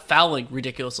without fouling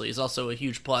ridiculously is also a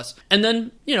huge plus. And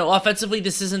then offensively,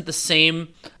 this isn't the same.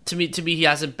 To me, he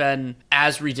hasn't been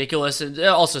as ridiculous, and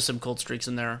also some cold streaks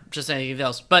in there, just anything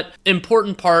else. But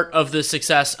important part of the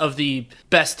success of the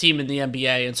best team in the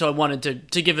NBA, and so I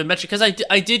wanted to give him a mention because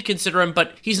I did consider him,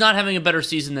 but he's not having a better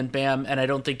season than Bam, and I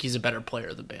don't think he's a better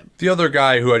player than Bam. The other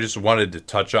guy who I just wanted to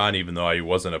touch on, even though he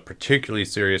wasn't a particularly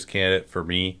serious candidate for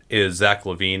me, is Zach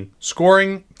LaVine.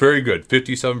 Scoring, very good.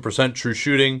 57% true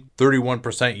shooting,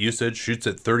 31% usage, shoots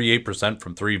at 38%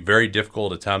 from three very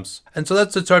difficult attempts. And so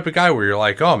that's the type of guy where you're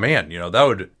like, oh man,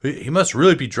 he must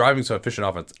really be driving some efficient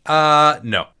offense.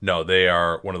 No, they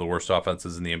are one of the worst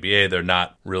offenses in the NBA. They're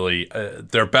not really,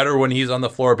 they're better when he's on the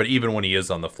floor, but even when he is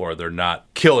on the floor, they're not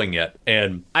killing it.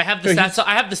 And I have the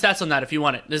stats on that if you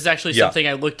want it. This is actually something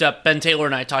I looked up. Ben Taylor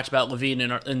and I talked about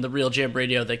LaVine in the Real Jam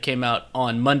Radio that came out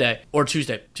on Monday or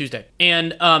Tuesday.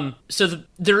 And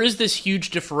there is this huge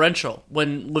differential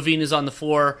when LaVine is on the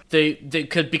floor. They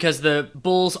could, because the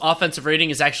Bulls' offensive rating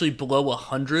is actually below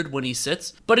 100 when he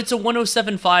sits, but it's a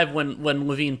 107.5 when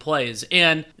LaVine plays.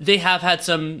 And they have had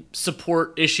some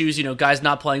support issues, guys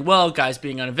not playing well, guys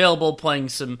being unavailable, playing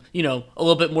some, a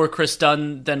little bit more Chris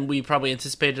Dunn than we probably anticipated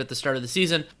anticipated at the start of the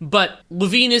season. But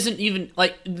LaVine isn't even,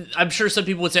 like, I'm sure some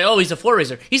people would say, oh, he's a floor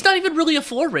raiser. He's not even really a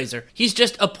floor raiser. He's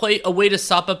just a way to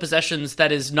sop up possessions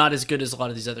that is not as good as a lot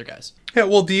of these other guys. Yeah,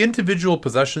 well, the individual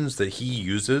possessions that he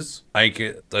uses,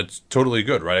 that's totally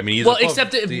good, right? I mean,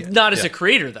 not as a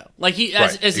creator, though. Like,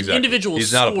 as exactly. an individual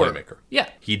he's scorer. Not a playmaker. Yeah.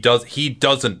 He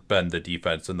doesn't bend the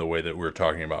defense in the way that we're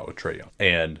talking about with Trae Young.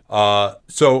 And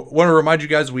so want to remind you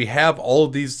guys, we have all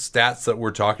of these stats that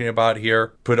we're talking about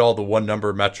here, put all the one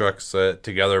number metrics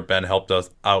together. Ben helped us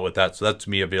out with that. So that's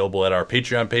me available at our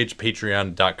Patreon page,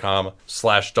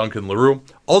 patreon.com/Duncan Leroux.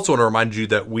 Also want to remind you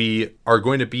that we are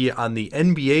going to be on the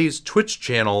NBA's Twitch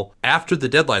channel after the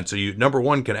deadline. So you, number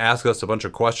one, can ask us a bunch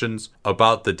of questions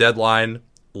about the deadline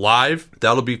live.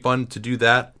 That'll be fun to do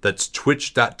that. That's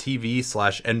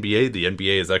twitch.tv/NBA. The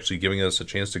NBA is actually giving us a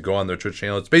chance to go on their Twitch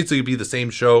channel. It's basically be the same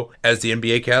show as the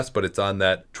NBA cast, but it's on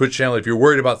that Twitch channel. If you're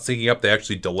worried about syncing up, they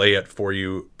actually delay it for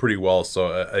you pretty well.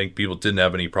 So I think people didn't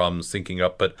have any problems syncing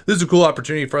up, but this is a cool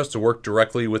opportunity for us to work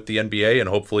directly with the NBA and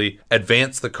hopefully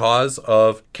advance the cause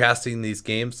of casting these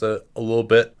games a little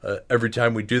bit every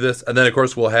time we do this. And then of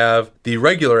course we'll have the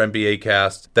regular NBA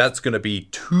cast. That's going to be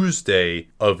Tuesday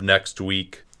of next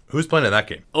week. Who's playing in that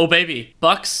game? Oh, baby.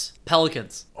 Bucks,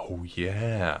 Pelicans. Oh,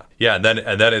 yeah. Yeah, and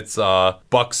then it's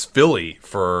Bucks Philly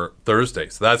for Thursday.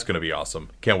 So that's going to be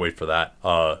awesome. Can't wait for that.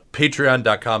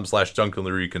 Patreon.com/Duncan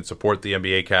Leroux. You can support the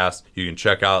NBA cast. You can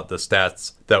check out the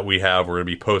stats that we have. We're going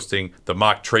to be posting the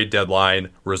mock trade deadline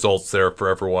results there for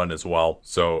everyone as well.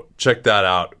 So check that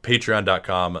out.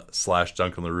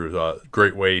 Patreon.com/Duncan Leroux.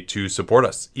 Great way to support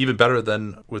us. Even better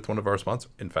than with one of our sponsors,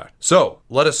 in fact. So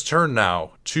let us turn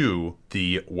now to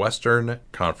the Western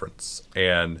Conference.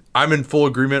 And I'm in full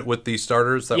agreement with the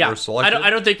starters that were selected. I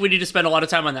don't think we need to spend a lot of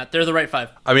time on that. They're the right five.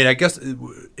 I mean, I guess,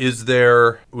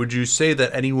 would you say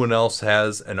that anyone else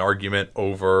has an argument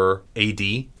over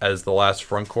AD as the last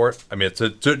front court? I mean,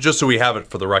 just so we have it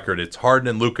for the record, it's Harden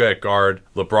and Luka at guard,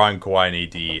 LeBron, Kawhi, and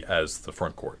AD as the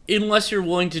front court. Unless you're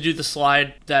willing to do the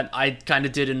slide that I kind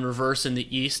of did in reverse in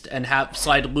the East and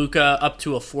slide Luka up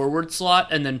to a forward slot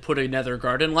and then put another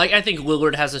guard in. Like, I think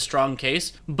Lillard has a strong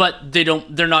case, but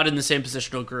they're not in the same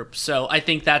positional group. So I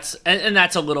think that's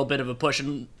a little bit of a push,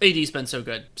 and AD's been so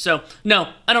good. So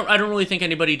no, I don't really think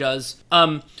anybody does.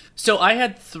 So I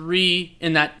had three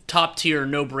in that top tier,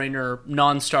 no-brainer,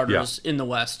 non-starters in the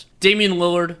West. Damian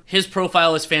Lillard, his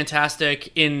profile is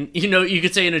fantastic. You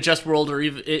could say in a just world or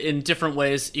even in different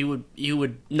ways, he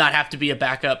would not have to be a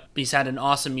backup. He's had an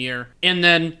awesome year. And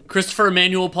then Christopher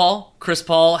Emmanuel Paul. Chris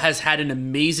Paul has had an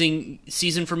amazing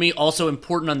season for me. Also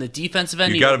important on the defensive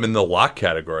end. You got him in the lock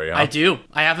category, huh? I do.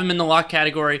 I have him in the lock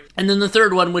category. And then the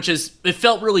third one, which is, it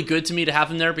felt really good to me to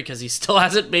have him there because he still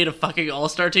hasn't made a fucking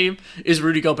all-star team, is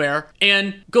Rudy Gobert.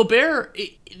 And Gobert,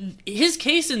 his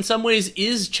case in some ways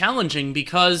is challenging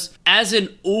because as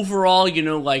an overall,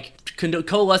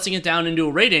 coalescing it down into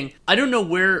a rating, I don't know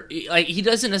where, he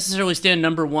doesn't necessarily stand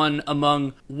number one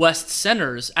among West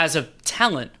centers as a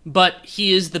talent, but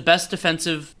he is the best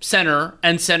defensive center,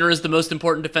 and center is the most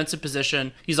important defensive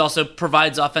position. He's also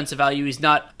provides offensive value. He's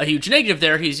not a huge negative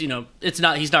there. He's, he's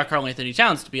not Karl Anthony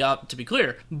Towns, to be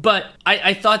clear. But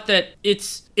I thought that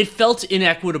it felt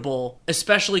inequitable,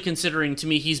 especially considering, to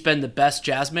me, he's been the best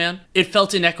Jazz man. It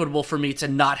felt inequitable for me to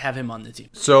not have him on the team.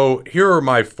 So here are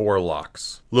my four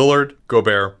locks. Lillard,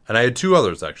 Gobert, and I had two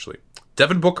others, actually.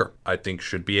 Devin Booker, I think,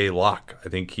 should be a lock. I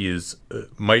think he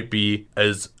might be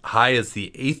as high as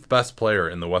the 8th best player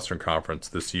in the Western Conference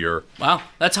this year. Wow,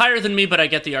 that's higher than me, but I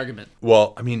get the argument.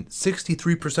 Well, I mean,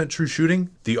 63% true shooting.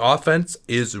 The offense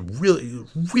is really,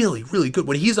 really, really good.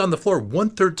 When he's on the floor,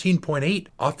 113.8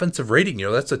 offensive rating.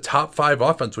 That's a top 5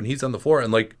 offense when he's on the floor.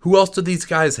 And who else do these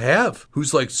guys have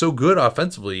who's so good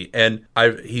offensively? And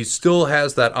he still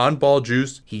has that on-ball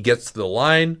juice. He gets to the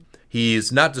line.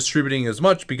 He's not distributing as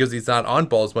much because he's not on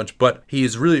ball as much, but he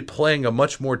is really playing a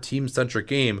much more team-centric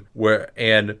game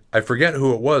and I forget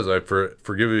who it was.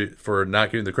 Forgive me for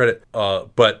not giving the credit,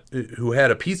 but who had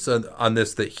a piece on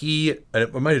this that and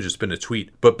it might have just been a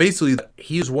tweet, but basically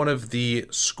he is one of the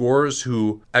scorers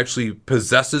who actually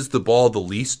possesses the ball the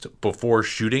least before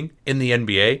shooting in the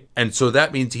NBA. And so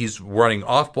that means he's running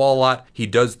off ball a lot. He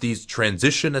does these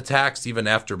transition attacks even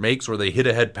after makes where they hit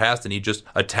a head pass and he just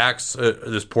attacks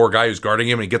this poor guy who's guarding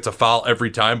him and he gets a foul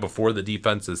every time before the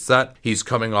defense is set. He's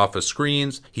coming off of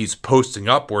screens. He's posting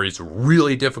up where he's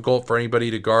really difficult for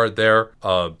anybody to guard there.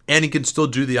 And he can still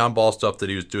do the on-ball stuff that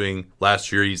he was doing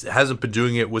last year. He hasn't been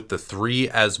doing it with the 3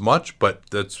 as much, but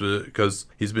that's because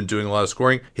he's been doing a lot of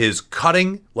scoring. His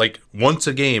cutting, once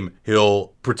a game,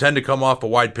 he'll pretend to come off a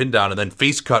wide pin down and then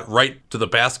face cut right to the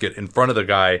basket in front of the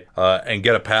guy and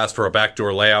get a pass for a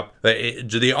backdoor layup.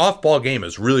 The off-ball game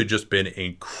has really just been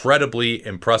incredibly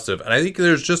impressive. And I think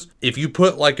there's just, if you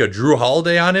put like a Drew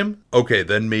Holiday on him, okay,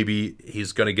 then maybe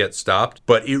he's going to get stopped.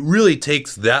 But it really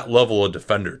takes that level of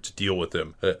defender to deal with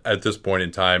him at this point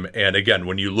in time. And again,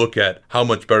 when you look at how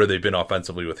much better they've been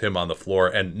offensively with him on the floor,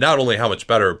 and not only how much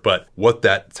better, but what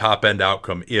that top-end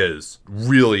outcome is,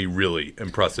 really, really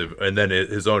impressive. And then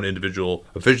his own individual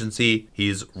efficiency,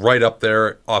 he's right up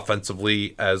there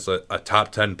offensively as a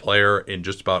top 10 player in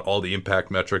just about all the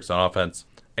impact metrics on offense.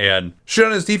 And shit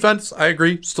on his defense, I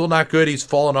agree, still not good. He's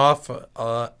fallen off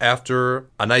after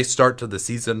a nice start to the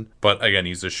season. But again,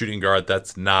 he's a shooting guard.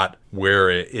 That's not where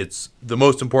it's the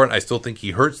most important. I still think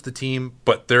he hurts the team,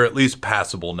 but they're at least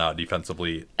passable now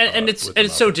defensively. And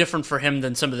it's so different for him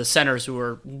than some of the centers who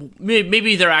are,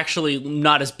 maybe they're actually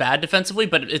not as bad defensively,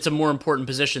 but it's a more important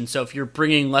position. So if you're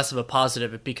bringing less of a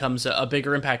positive, it becomes a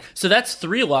bigger impact. So that's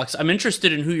 3 locks. I'm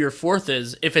interested in who your 4th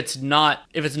is if it's not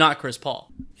Chris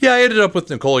Paul. Yeah, I ended up with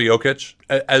Nikola Jokic.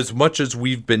 As much as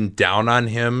we've been down on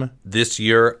him this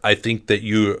year, I think that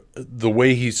the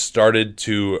way he started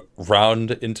to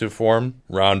round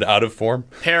out of form.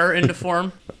 Pair into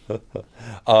form.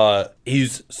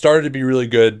 He's started to be really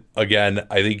good again.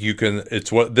 I think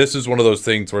this is one of those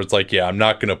things where it's like, yeah, I'm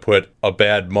not going to put a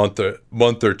bad month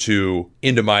or two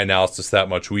into my analysis that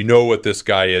much. We know what this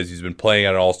guy is. He's been playing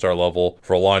at an all-star level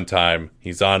for a long time.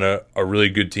 He's on a really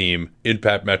good team.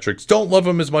 Impact metrics don't love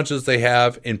him as much as they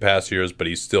have in past years, but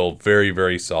he's still very,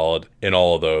 very solid in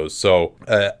all of those. So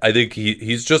I think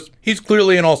he's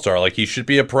clearly an all-star. Like, he should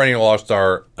be a perennial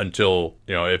all-star until,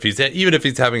 even if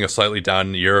he's having a slightly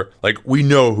down year, like, we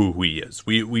know who he is.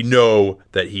 We know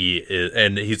that he is,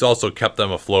 and he's also kept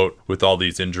them afloat with all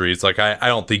these injuries. Like, I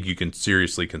don't think you can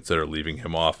seriously consider leaving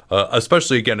him off,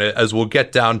 especially, again, as we'll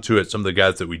get down to it, some of the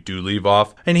guys that we do leave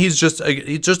off, and he's just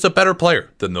a better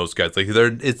player than those guys. Like,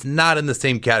 it's not in the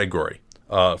same category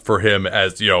for him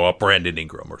as, a Brandon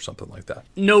Ingram or something like that.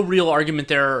 No real argument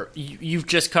there. You've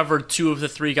just covered 2 of the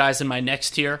 3 guys in my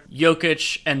next tier.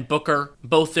 Jokic and Booker,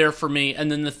 both there for me.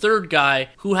 And then the third guy,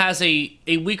 who has a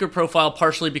weaker profile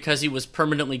partially because he was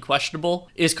permanently questionable,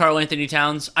 is Karl Anthony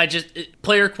Towns.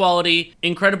 Player quality,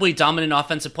 incredibly dominant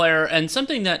offensive player, and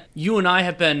something that you and I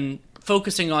have been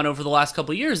focusing on over the last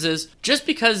couple of years is just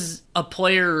because a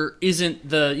player isn't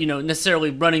necessarily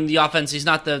running the offense, he's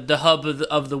not the hub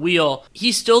of the wheel,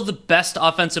 he's still the best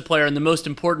offensive player and the most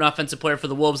important offensive player for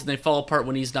the Wolves, and they fall apart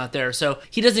when he's not there. So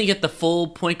he doesn't get the full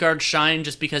point guard shine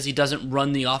just because he doesn't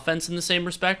run the offense in the same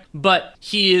respect, but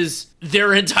he is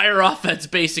their entire offense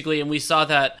basically, and we saw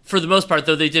that for the most part,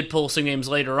 though they did pull some games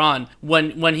later on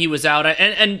when he was out.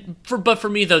 But for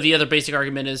me though, the other basic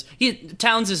argument is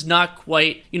Towns is not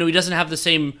quite, he doesn't have the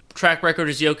same track record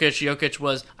as Jokic. Jokic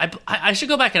was, I should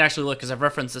go back and actually look because I've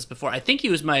referenced this before. I think he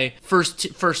was my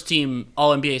first team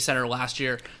All-NBA center last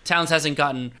year. Towns hasn't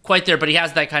gotten quite there, but he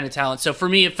has that kind of talent. So for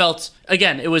me, it felt,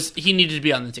 again, he needed to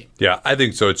be on the team. Yeah, I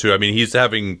think so too. I mean, he's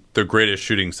having the greatest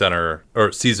shooting center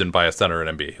or season by a center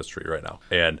in NBA history right now.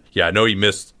 And yeah, I know he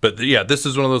missed, but yeah, this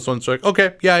is one of those ones like,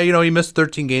 okay, yeah, he missed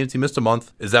 13 games. He missed a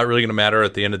month. Is that really going to matter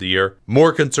at the end of the year?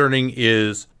 More concerning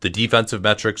is the defensive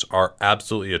metrics are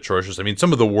absolutely atrocious. I mean,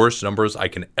 some of the worst numbers I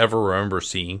can ever remember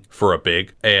seeing for a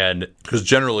big, and because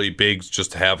generally bigs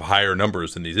just have higher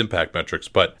numbers than these impact metrics,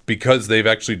 but because they've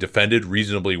actually defended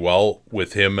reasonably well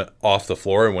with him off the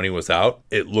floor and when he was out,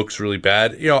 it looks really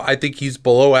bad. I think he's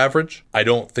below average. I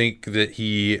don't think that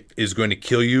he is going to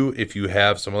kill you if you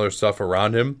have some other stuff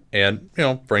around him, and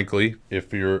frankly,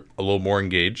 if you're a little more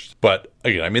engaged. But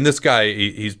again, I mean, this guy,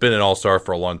 he's been an all-star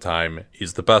for a long time.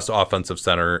 He's the best offensive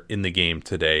center in the game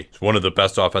today. He's one of the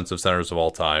best offensive centers of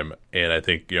all time. And I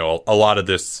think, a lot of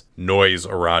this noise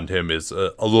around him is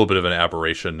a little bit of an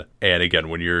aberration. And again,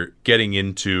 when you're getting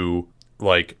into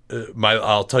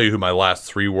I'll tell you who my last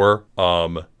 3 were.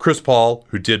 Chris Paul,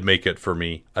 who did make it for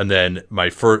me. And then my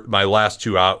last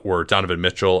 2 out were Donovan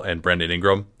Mitchell and Brandon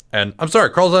Ingram. And I'm sorry,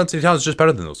 Karl Anthony Towns is just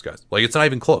better than those guys. It's not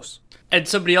even close. And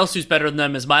somebody else who's better than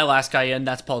them is my last guy in,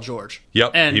 that's Paul George.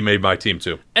 Yep, and he made my team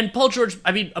too. And Paul George,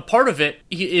 I mean, a part of it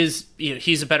he's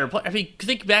a better player. I mean,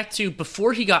 think back to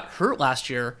before he got hurt last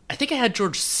year, I think I had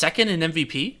George second in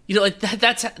MVP.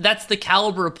 That's the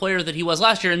caliber of player that he was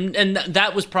last year, and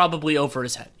that was probably over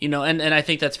his head, and I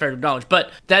think that's fair to acknowledge.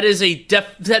 But that is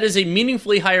a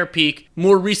meaningfully higher peak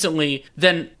more recently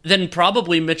than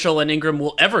probably Mitchell and Ingram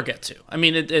will ever get to. I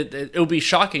mean, it would be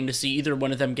shocking to see either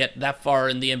one of them get that far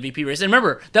in the MVP race. years. And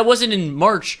remember, that wasn't in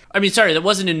March. That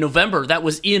wasn't in November. That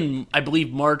was in, I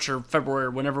believe, March or February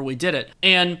or whenever we did it.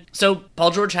 And so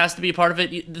Paul George has to be a part of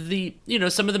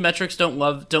it. Some of the metrics don't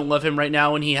love him right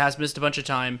now, and he has missed a bunch of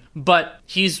time. But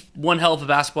he's one hell of a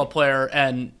basketball player,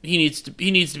 and he needs to be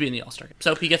in the All-Star game.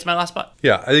 So he gets my last spot.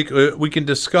 Yeah, I think we can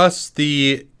discuss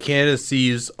the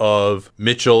candidacies of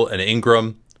Mitchell and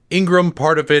Ingram. Ingram,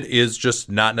 part of it is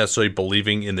just not necessarily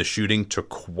believing in the shooting to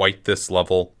quite this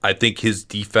level. I think his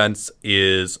defense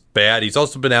is bad. He's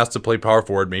also been asked to play power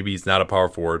forward. Maybe he's not a power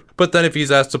forward. But then if he's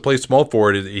asked to play small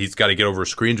forward, he's got to get over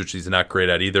screens, which he's not great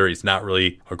at either. He's not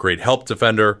really a great help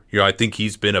defender. I think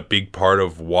he's been a big part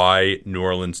of why New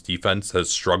Orleans defense has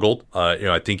struggled.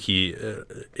 I think he,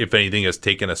 if anything, has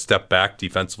taken a step back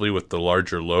defensively with the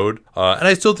larger load. And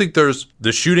I still think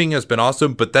the shooting has been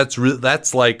awesome, but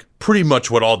that's like pretty much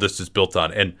what all this is built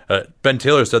on. And Ben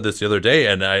Taylor said this the other day,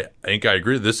 and I think I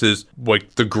agree. This is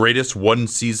like the greatest one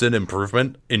season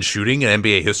improvement in shooting in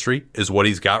NBA history is what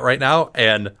he's got right now.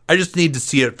 And I just need to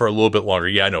see it for a little bit longer.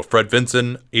 Yeah, I know Fred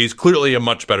Vinson, he's clearly a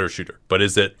much better shooter, but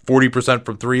is it 40%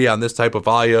 from three on this type of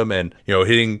volume and,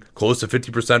 hitting close to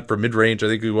 50% from mid range? I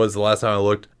think it was the last time I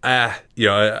looked.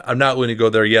 I'm not willing to go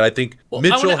there yet. I think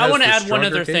Mitchell I want to add one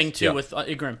other other thing too with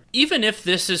Ingram. Even if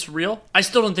this is real, I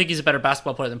still don't think he's a better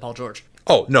basketball player than Paul George.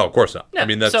 Oh, no, of course not. Yeah.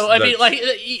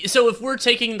 So if we're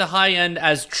taking the high end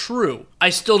as true,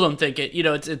 I still don't think it.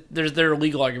 There are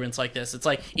legal arguments like this. It's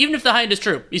like, even if the high end is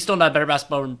true, he's still not a better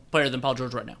basketball player than Paul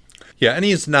George right now. Yeah, and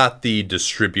he's not the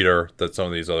distributor that some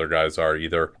of these other guys are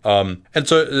either. And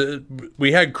so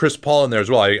we had Chris Paul in there as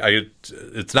well.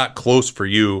 It's not close for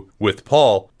you with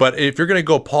Paul, but if you're going to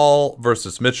go Paul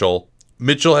versus Mitchell,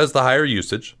 Mitchell has the higher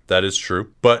usage. That is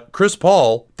true. But Chris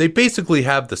Paul, they basically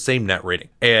have the same net rating.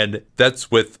 And that's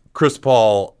with Chris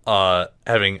Paul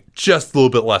having just a little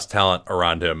bit less talent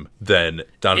around him than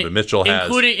Donovan Mitchell has.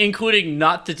 Including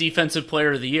not the defensive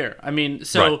player of the year.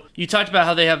 Right. You talked about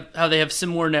how they have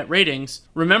similar net ratings.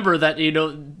 Remember that,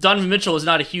 Donovan Mitchell is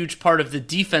not a huge part of the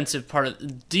defensive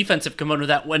component of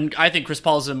that, when I think Chris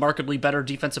Paul is a markedly better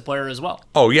defensive player as well.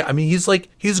 Oh, yeah.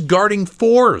 He's guarding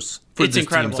fours. It's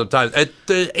incredible. Sometimes at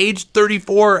the age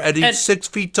 34, and he's 6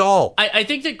 feet tall. I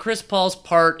think that Chris Paul's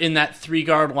part in that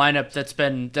 3-guard lineup that's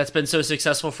been so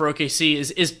successful for OKC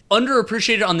is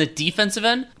underappreciated on the defensive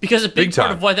end, because a big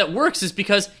part of why that works is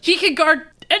because he can guard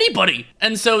anybody,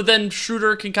 and so then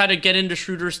Schroeder can kind of get into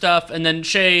Schroeder stuff, and then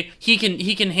Shea he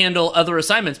can handle other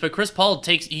assignments. But Chris Paul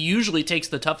usually takes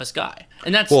the toughest guy,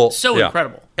 and that's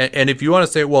incredible. And if you want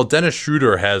to say, well, Dennis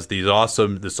Schroeder has this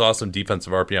awesome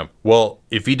defensive RPM. Well,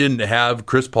 if he didn't have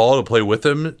Chris Paul to play with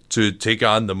him to take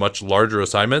on the much larger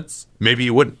assignments, maybe he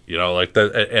wouldn't. Like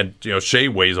that. And Shea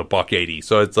weighs $180,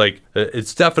 so it's like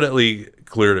it's definitely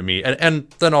clear to me. And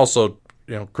then also,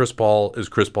 Chris Paul is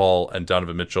Chris Paul, and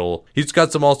Donovan Mitchell, he's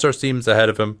got some all-star teams ahead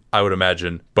of him, I would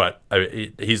imagine, but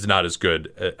he's not as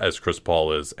good as Chris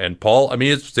Paul is. And Paul,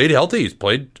 he's stayed healthy. He's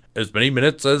played as many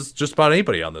minutes as just about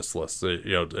anybody on this list,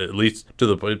 at least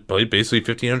played basically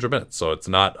 1,500 minutes. So it's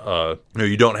not,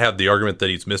 you don't have the argument that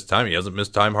he's missed time. He hasn't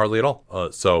missed time hardly at all.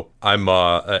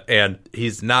 And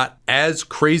he's not as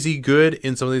crazy good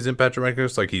in some of these impact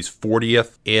rankings. Like, he's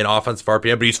 40th in offensive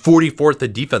RPM, but he's 44th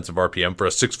in defensive RPM for a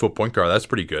 6-foot point guard. That's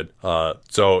pretty good. I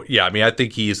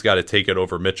think he's got to take it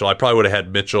over Mitchell. I probably would have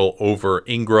had Mitchell over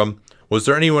Ingram. Was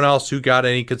there anyone else who got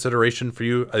any consideration for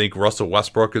you? I think Russell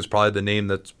Westbrook is probably the name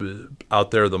that's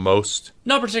out there the most.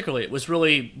 Not particularly. It was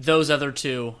really those other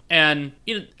two. And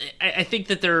I think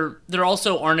that there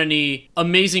also aren't any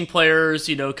amazing players,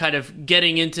 kind of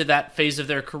getting into that phase of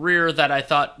their career that I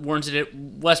thought warranted it.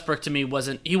 Westbrook, to me,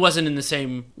 wasn't in the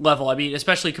same level.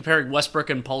 Especially comparing Westbrook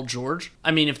and Paul George.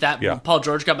 Paul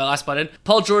George got my last spot in.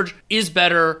 Paul George is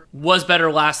better, was better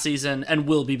last season, and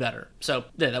will be better. So,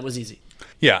 yeah, that was easy.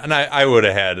 Yeah, and I would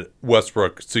have had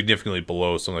Westbrook significantly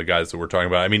below some of the guys that we're talking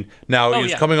about.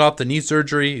 He's coming off the knee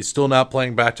surgery. He's still not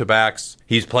playing back-to-backs.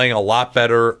 He's playing a lot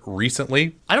better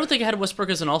recently. I don't think I had Westbrook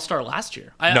as an all-star last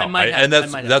year.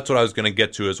 That's what I was going to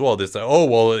get to as well. This,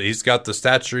 he's got the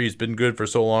stature. He's been good for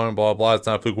so long, blah, blah, it's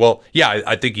not a fluke. Well, yeah,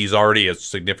 I think he's already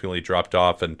significantly dropped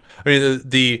off. And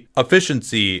the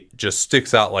efficiency just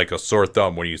sticks out like a sore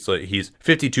thumb when you say he's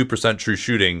 52% true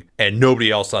shooting, and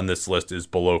nobody else on this list is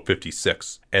below 56.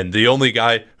 And the only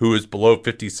guy who is below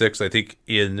 56, I think,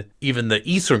 in even the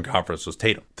Eastern Conference was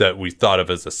Tatum, that we thought of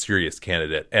as a serious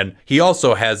candidate. And he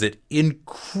also has it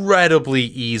incredibly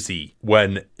easy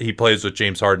when he plays with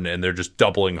James Harden and they're just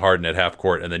doubling Harden at half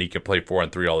court, and then he can play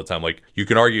 4-on-3 all the time. Like, you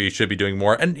can argue he should be doing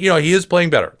more. And, he is playing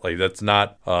better. Like, it's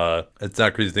not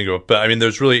crazy to think about. But, I mean,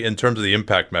 there's really, in terms of the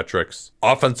impact metrics,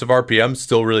 offensive RPM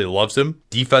still really loves him.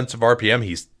 Defensive RPM,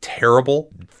 he's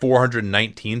terrible,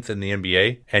 419th in the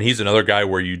NBA. And he's another guy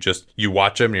where you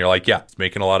watch him and you're like, yeah, he's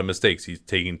making a lot of mistakes. He's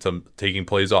taking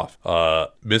plays off,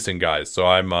 missing guys.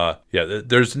 So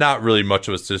there's not really much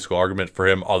of a statistical argument for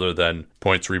him other than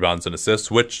points, rebounds, and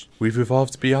assists, which we've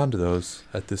evolved beyond those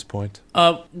at this point.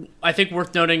 I think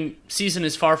worth noting, season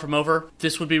is far from over.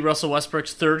 This would be Russell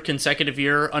Westbrook's third consecutive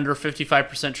year under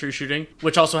 55% true shooting,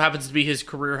 which also happens to be his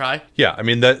career high. Yeah, I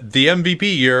mean, the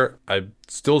MVP year, I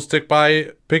still stick by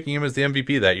picking him as the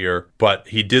MVP that year, but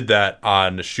he did that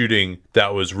on shooting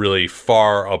that was really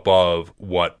far above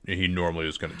what he normally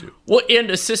was going to do. Well, and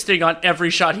assisting on every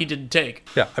shot he didn't take.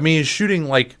 Yeah, I mean, he's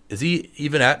shooting is he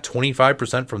even at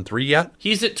 25% from three yet?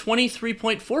 He's at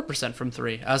 23.4% from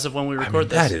three as of when we record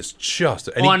this. That is just,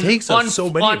 and he takes on so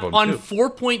many of them on too.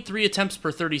 4.3 attempts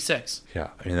per 36.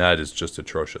 Yeah, I mean, that is just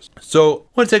atrocious. So I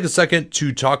want to take a second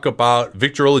to talk about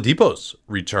Victor Oladipo's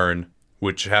return,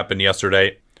 which happened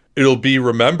yesterday. It'll be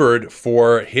remembered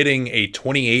for hitting a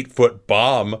 28-foot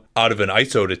bomb out of an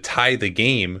ISO to tie the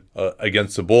game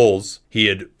against the Bulls. He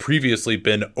had previously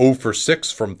been 0 for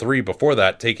 6 from 3 before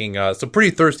that, taking some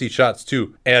pretty thirsty shots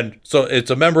too. And so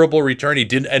it's a memorable return. He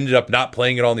ended up not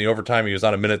playing it all in the overtime. He was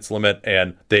on a minutes limit,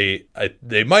 and they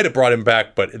might have brought him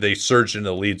back, but they surged into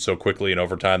the lead so quickly in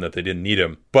overtime that they didn't need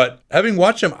him. But having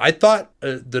watched him, I thought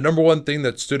the number one thing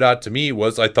that stood out to me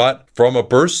was I thought from a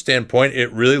burst standpoint,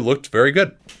 it really looked very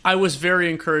good. I was very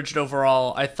encouraged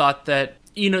overall. I thought that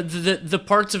the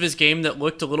parts of his game that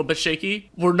looked a little bit shaky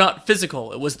were not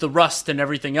physical. It was the rust and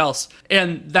everything else.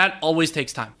 And that always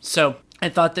takes time. So I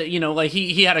thought that,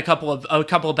 he had a couple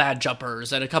of bad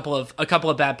jumpers and a couple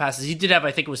of bad passes. He did have,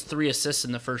 I think it was 3 assists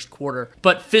in the first quarter.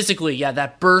 But physically, yeah,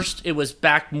 that burst, it was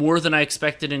back more than I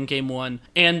expected in game 1.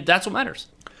 And that's what matters.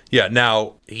 Yeah,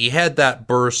 now, he had that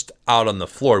burst out on the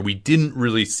floor. We didn't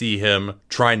really see him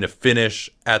trying to finish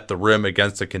at the rim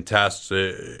against a contest,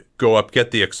 go up,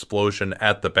 get the explosion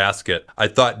at the basket. I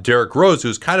thought Derrick Rose,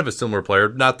 who's kind of a similar player,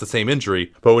 not the same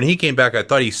injury, but when he came back, I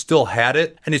thought he still had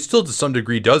it, and he still to some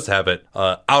degree does have it,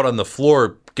 out on the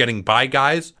floor getting by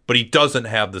guys, but he doesn't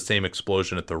have the same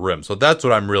explosion at the rim. So that's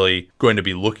what I'm really going to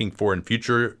be looking for in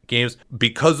future games.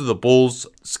 Because of the Bulls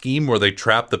scheme where they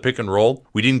trap the pick and roll,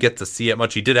 we didn't get to see it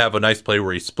much. He did have a nice play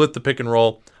where he split the pick and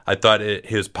roll. I thought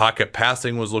his pocket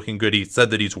passing was looking good. He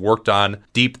said that he's worked on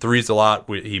deep threes a lot.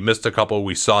 He missed a couple.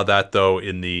 We saw that though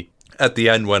at the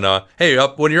end when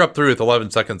when you're up 3 with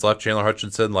 11 seconds left, Chandler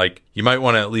Hutchinson, you might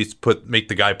want to at least make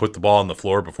the guy put the ball on the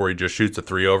floor before he just shoots a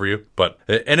 3 over you. But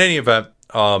in any event,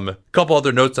 a couple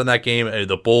other notes on that game.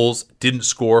 The Bulls didn't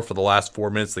score for the last 4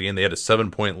 minutes of the game. They had a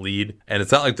 7-point lead, and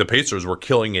it's not like the Pacers were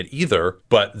killing it either.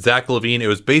 But Zach LaVine, it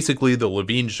was basically the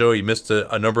LaVine show. He missed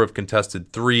a number of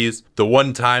contested threes. The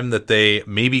one time that they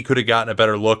maybe could have gotten a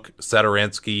better look,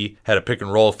 Satoransky had a pick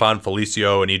and roll, found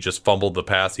Felicio, and he just fumbled the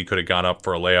pass. He could have gone up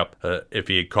for a layup if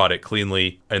he had caught it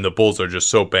cleanly. And the Bulls are just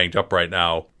so banged up right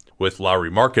now with Lauri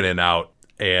Markkanen out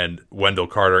and Wendell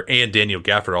Carter and Daniel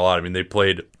Gafford all out. I mean, they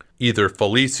played either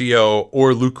Felicio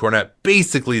or Luke Cornett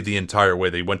basically the entire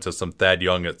way. They went to some Thad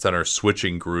Young at center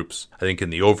switching groups, I think, in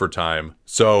the overtime.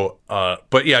 So,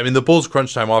 but yeah, I mean, the Bulls'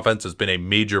 crunch time offense has been a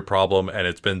major problem, and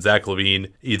it's been Zach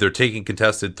LaVine either taking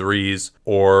contested threes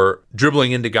or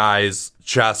dribbling into guys'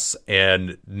 chests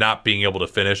and not being able to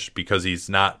finish because they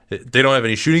don't have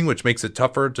any shooting, which makes it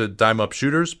tougher to dime up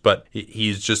shooters, but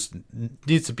he's just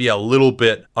needs to be a little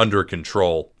bit under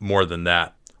control more than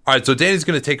that. All right, so Danny's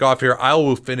going to take off here. I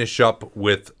will finish up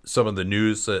with some of the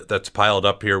news that's piled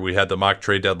up here. We had the mock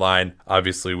trade deadline.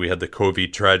 Obviously, we had the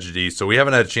COVID tragedy, so we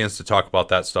haven't had a chance to talk about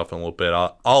that stuff in a little bit.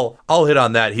 I'll hit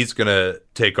on that. He's going to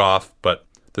take off, but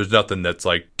there's nothing that's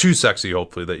too sexy,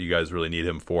 hopefully, that you guys really need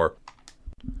him for.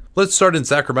 Let's start in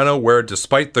Sacramento, where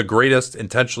despite the greatest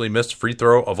intentionally missed free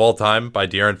throw of all time by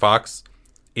De'Aaron Fox,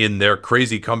 in their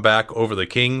crazy comeback over the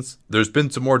Kings, there's been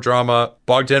some more drama.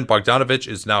 Bogdan Bogdanovic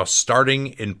is now starting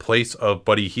in place of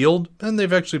Buddy Hield, and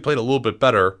they've actually played a little bit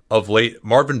better of late.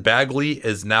 Marvin Bagley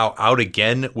is now out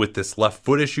again with this left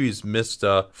foot issue. He's missed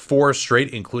 4 straight,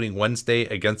 including Wednesday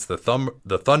against the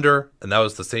Thunder, and that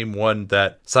was the same one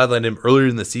that sidelined him earlier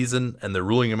in the season, and they're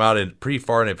ruling him out pretty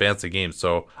far in advance of games.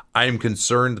 So I'm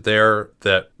concerned there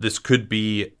that this could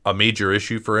be a major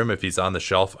issue for him if he's on the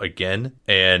shelf again.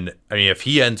 And I mean, if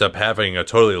he ends up having a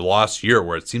totally lost year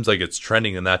where it seems like it's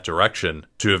trending in that direction,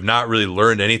 to have not really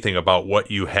learned anything about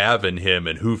what you have in him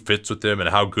and who fits with him and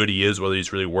how good he is, whether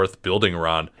he's really worth building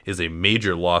around, is a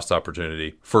major lost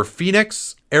opportunity. For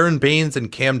Phoenix, Aaron Baines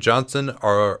and Cam Johnson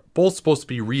are both supposed to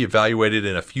be reevaluated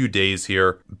in a few days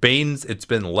here. Baines, it's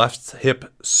been left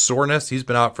hip soreness. He's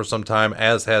been out for some time,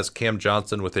 as has Cam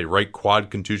Johnson with a right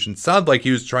quad contusion. Sounded like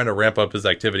he was trying to ramp up his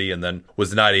activity and then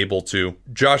was not able to.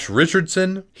 Josh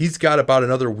Richardson, he's got about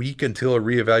another week until a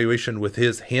reevaluation with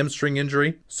his hamstring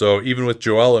injury. So even with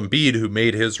Joel Embiid, who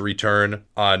made his return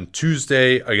on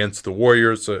Tuesday against the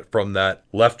Warriors from that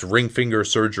left ring finger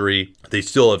surgery, they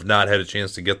still have not had a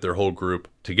chance to get their whole group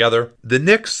together. The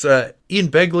Knicks, Ian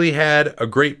Begley had a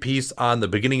great piece on the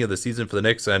beginning of the season for the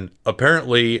Knicks, and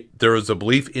apparently there was a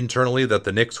belief internally that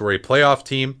the Knicks were a playoff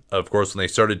team. Of course, when they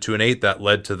started 2-8, that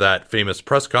led to that famous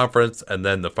press conference and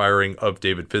then the firing of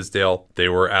David Fizdale. They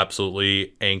were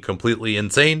absolutely and completely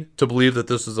insane to believe that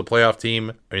this was a playoff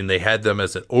team. I mean, they had them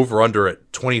as an over-under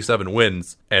at 27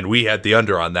 wins, and we had the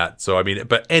under on that. So, I mean,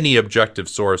 but any objective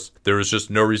source, there was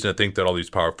just no reason to think that all these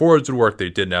power forwards would work. They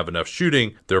didn't have enough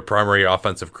shooting. Their primary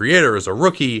offensive creator is a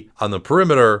rookie on the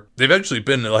perimeter. They've actually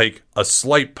been like a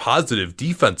slight positive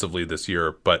defensively this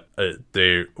year, but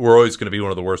they were always going to be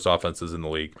one of the worst offenses in the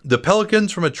league. The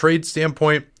Pelicans, from a trade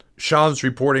standpoint, Sean's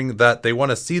reporting that they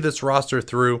want to see this roster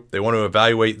through. They want to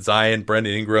evaluate Zion,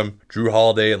 Brandon Ingram, Drew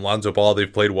Holiday, and Lonzo Ball.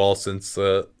 They've played well since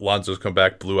Lonzo's come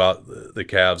back, blew out the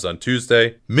Cavs on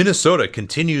Tuesday. Minnesota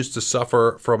continues to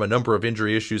suffer from a number of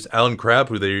injury issues. Allen Crabbe,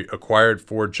 who they acquired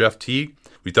for Jeff Teague,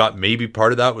 we thought maybe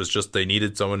part of that was just they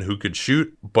needed someone who could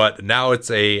shoot, but now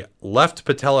it's a left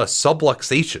patella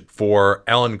subluxation for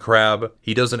Allen Crabbe.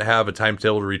 He doesn't have a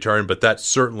timetable to return, but that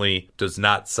certainly does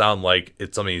not sound like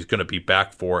it's something he's going to be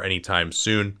back for anytime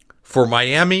soon. For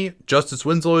Miami, Justice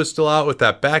Winslow is still out with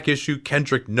that back issue.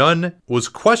 Kendrick Nunn was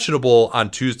questionable on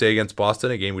Tuesday against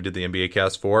Boston, a game we did the NBA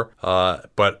cast for,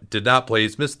 but did not play.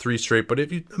 He's missed 3 straight, but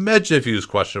if you imagine if he was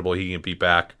questionable, he can be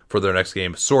back for their next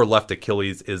game. Sore left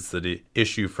Achilles is the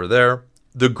issue for there.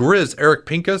 The Grizz, Eric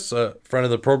Pincus, a friend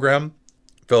of the program,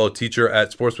 fellow teacher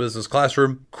at Sports Business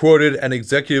Classroom, quoted an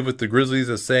executive with the Grizzlies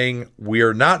as saying, "We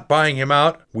are not buying him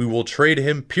out. We will trade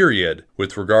him, period,"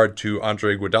 with regard to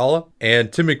Andre Iguodala.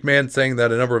 And Tim McMahon saying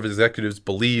that a number of executives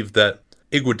believe that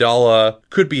Iguodala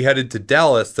could be headed to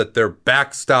Dallas, that their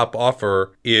backstop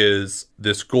offer is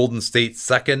this Golden State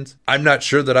second. I'm not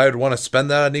sure that I would want to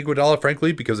spend that on Iguodala,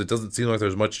 frankly, because it doesn't seem like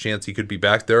there's much chance he could be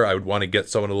back there. I would want to get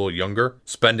someone a little younger.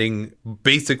 Spending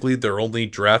basically their only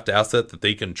draft asset that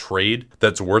they can trade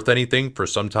that's worth anything for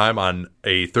some time on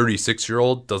a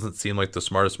 36-year-old doesn't seem like the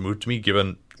smartest move to me,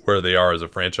 given where they are as a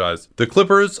franchise. The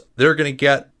Clippers, they're going to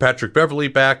get Patrick Beverley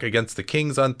back against the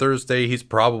Kings on Thursday. He's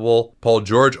probable. Paul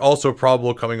George also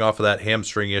probable, coming off of that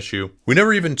hamstring issue. We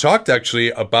never even talked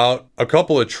actually about a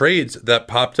couple of trades that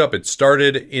popped up. It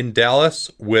started in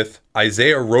Dallas with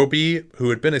Isaiah Roby,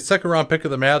 who had been a second-round pick of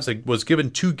the Mavs, was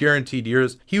given 2 guaranteed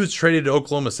years. He was traded to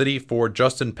Oklahoma City for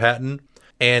Justin Patton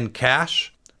and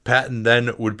cash. Patton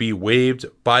then would be waived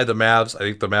by the Mavs. I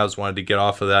think the Mavs wanted to get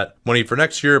off of that money for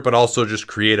next year, but also just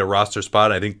create a roster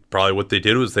spot. I think probably what they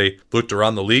did was they looked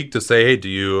around the league to say, hey,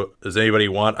 does anybody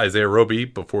want Isaiah Roby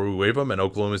before we waive him? And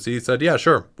Oklahoma City said, yeah,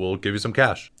 sure, we'll give you some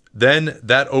cash. Then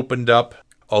that opened up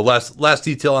last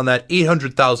detail on that,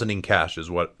 $800,000 in cash is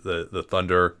what the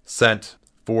Thunder sent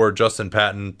for Justin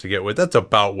Patton to get with. That's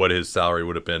about what his salary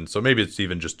would have been. So maybe it's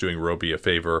even just doing Roby a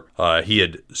favor. He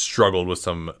had struggled with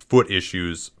some foot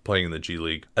issues playing in the G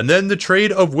League. And then the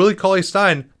trade of Willie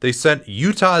Cauley-Stein. They sent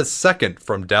Utah's second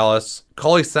from Dallas.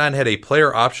 Cauley-Stein had a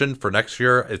player option for next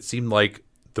year. It seemed like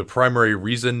the primary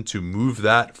reason to move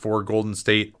that for Golden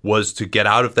State was to get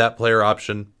out of that player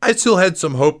option. I still had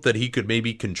some hope that he could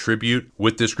maybe contribute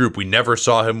with this group. We never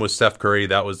saw him with Steph Curry.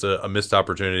 That was a missed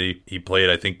opportunity. He played,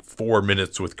 I think, 4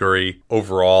 minutes with Curry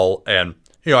overall. And,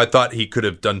 I thought he could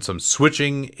have done some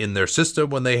switching in their system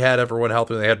when they had everyone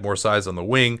healthy. They had more size on the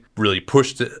wing, really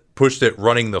pushed it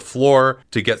running the floor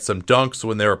to get some dunks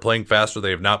when they were playing faster.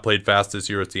 They have not played fast this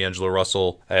year. It's D'Angelo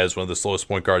Russell as one of the slowest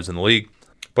point guards in the league.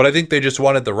 But I think they just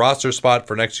wanted the roster spot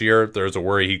for next year. There's a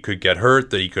worry he could get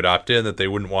hurt, that he could opt in, that they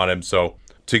wouldn't want him. So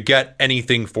to get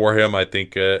anything for him, I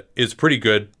think is pretty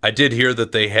good. I did hear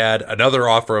that they had another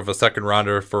offer of a second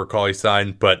rounder for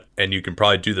Cauley-Stein, and you can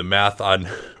probably do the math on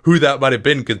who that might have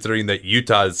been, considering that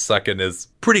Utah's second is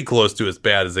pretty close to as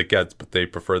bad as it gets, but they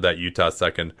prefer that Utah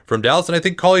second from Dallas. And I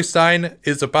think Cauley-Stein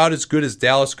is about as good as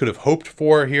Dallas could have hoped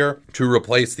for here to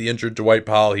replace the injured Dwight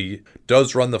Powell. He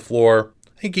does run the floor.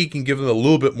 I think he can give them a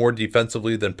little bit more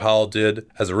defensively than Powell did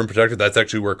as a rim protector. That's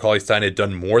actually where Cauley-Stein had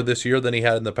done more this year than he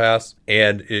had in the past.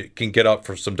 And it can get up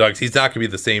for some dunks. He's not going to be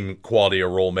the same quality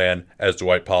of roll man as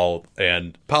Dwight Powell.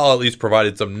 And Powell at least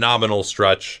provided some nominal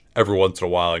stretch every once in a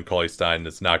while, and Cauley-Stein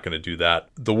is not going to do that.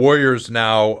 The Warriors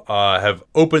now have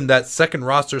opened that second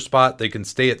roster spot. They can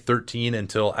stay at 13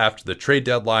 until after the trade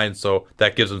deadline, so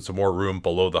that gives them some more room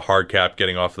below the hard cap,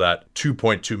 getting off of that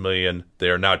 $2.2 million. They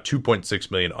are now $2.6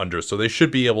 million under, so they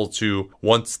should be able to,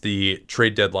 once the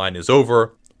trade deadline is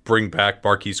over, bring back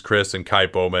Marquise Chris and Kai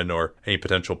Bowman or any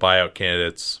potential buyout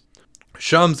candidates.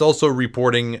 Shams also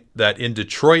reporting that in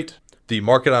Detroit, the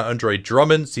market on Andre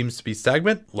Drummond seems to be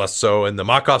stagnant, less so in the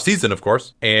mock-off season, of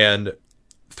course. And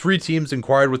 3 teams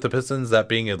inquired with the Pistons, that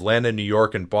being Atlanta, New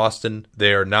York, and Boston.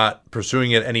 They are not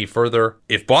pursuing it any further.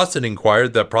 If Boston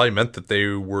inquired, that probably meant that they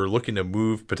were looking to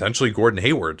move potentially Gordon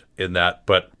Hayward in that.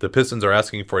 But the Pistons are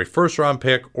asking for a first-round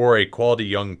pick or a quality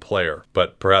young player.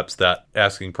 But perhaps that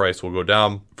asking price will go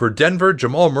down. For Denver,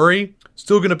 Jamal Murray,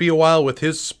 still going to be a while with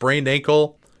his sprained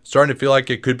ankle. Starting to feel like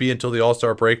it could be until the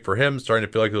All-Star break for him. Starting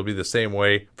to feel like it'll be the same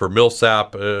way for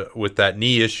Millsap with that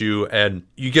knee issue. And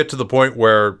you get to the point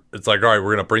where it's like, all right,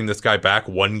 we're going to bring this guy back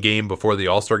 1 game before the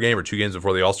All-Star game or 2 games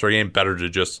before the All-Star game. Better to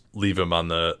just leave him on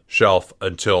the shelf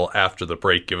until after the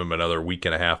break. Give him another week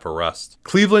and a half of rest.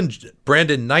 Cleveland,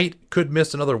 Brandon Knight could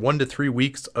miss another 1 to 3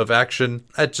 weeks of action.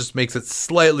 That just makes it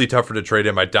slightly tougher to trade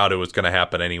him. I doubt it was going to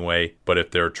happen anyway. But if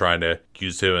they're trying to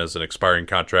use him as an expiring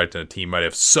contract and a team might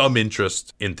have some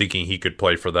interest in thinking he could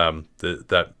play for them,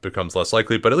 that becomes less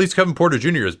likely. But at least Kevin Porter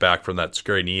Jr. is back from that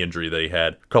scary knee injury that he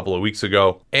had a couple of weeks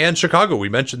ago. And Chicago, we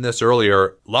mentioned this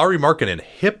earlier, Lauri Markkanen,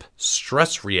 hip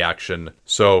stress reaction.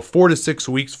 So 4 to 6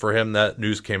 weeks for him. That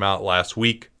news came out last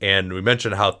week. And we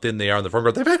mentioned how thin they are in the front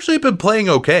court. They've actually been playing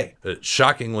okay.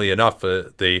 Shockingly enough,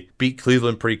 they beat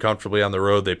Cleveland pretty comfortably on the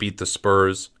road. They beat the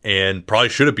Spurs and probably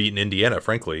should have beaten Indiana,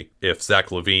 frankly, if Zach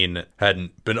LaVine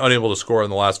hadn't been unable to score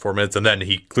in the last 4 minutes. And then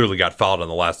he clearly got fouled on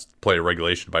the last play of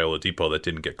regulation by Oladipo that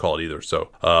didn't get called either. So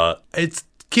it's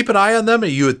keep an eye on them.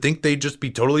 You would think they'd just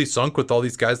be totally sunk with all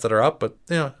these guys that are up. But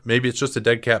maybe it's just a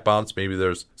dead cat bounce. Maybe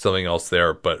there's something else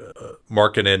there. But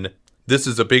Markkanen, this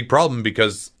is a big problem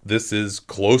because this is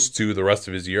close to the rest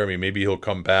of his year. I mean, maybe he'll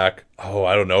come back,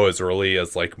 I don't know, as early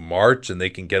as like March and they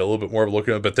can get a little bit more of a look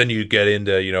at him. But then you get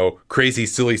into, crazy,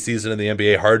 silly season in the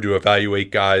NBA, hard to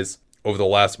evaluate guys over the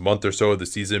last month or so of the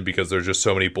season because there's just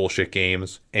so many bullshit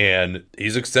games. And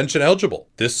he's extension eligible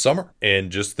this summer.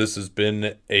 And just this has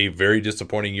been a very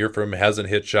disappointing year for him. Hasn't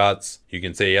hit shots. You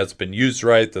can say he hasn't been used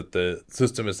right, that the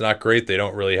system is not great. They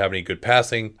don't really have any good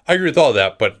passing. I agree with all of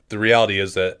that, but the reality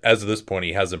is that as of this point,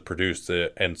 he hasn't produced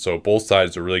it. And so both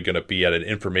sides are really going to be at an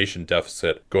information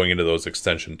deficit going into those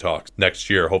extension talks next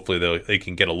year. Hopefully they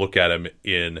can get a look at him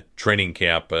in training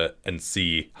camp and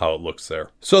see how it looks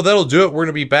there. So that'll do it. We're going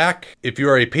to be back. If you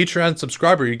are a Patreon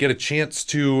subscriber, you get a chance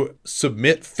to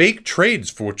submit fake trades,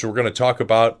 for which we're going to talk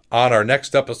about on our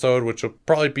next episode, which will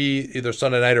probably be either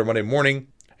Sunday night or Monday morning.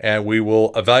 And we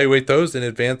will evaluate those in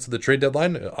advance of the trade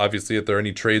deadline. Obviously, if there are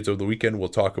any trades over the weekend, we'll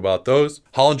talk about those.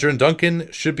 Hollinger and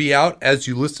Duncan should be out as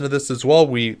you listen to this as well.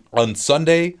 We, on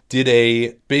Sunday, did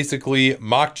a basically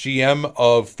mock GM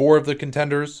of 4 of the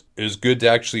contenders. It was good to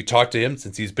actually talk to him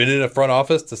since he's been in a front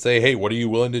office to say, hey, what are you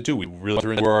willing to do? We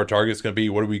really where our target's going to be.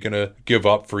 What are we going to give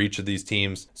up for each of these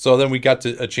teams? So then we got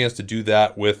a chance to do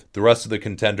that with the rest of the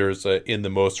contenders in the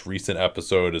most recent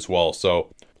episode as well.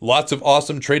 So lots of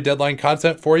awesome trade deadline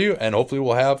content for you, and hopefully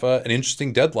we'll have an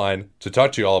interesting deadline to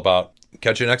talk to you all about.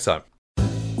 Catch you next time.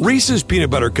 Reese's Peanut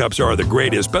Butter Cups are the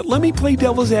greatest, but let me play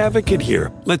devil's advocate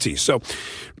here. Let's see. So,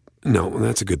 no,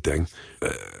 that's a good thing.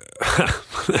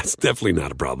 That's definitely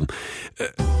not a problem.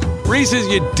 Reese's,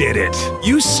 you did it.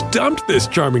 You stumped this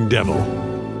charming devil.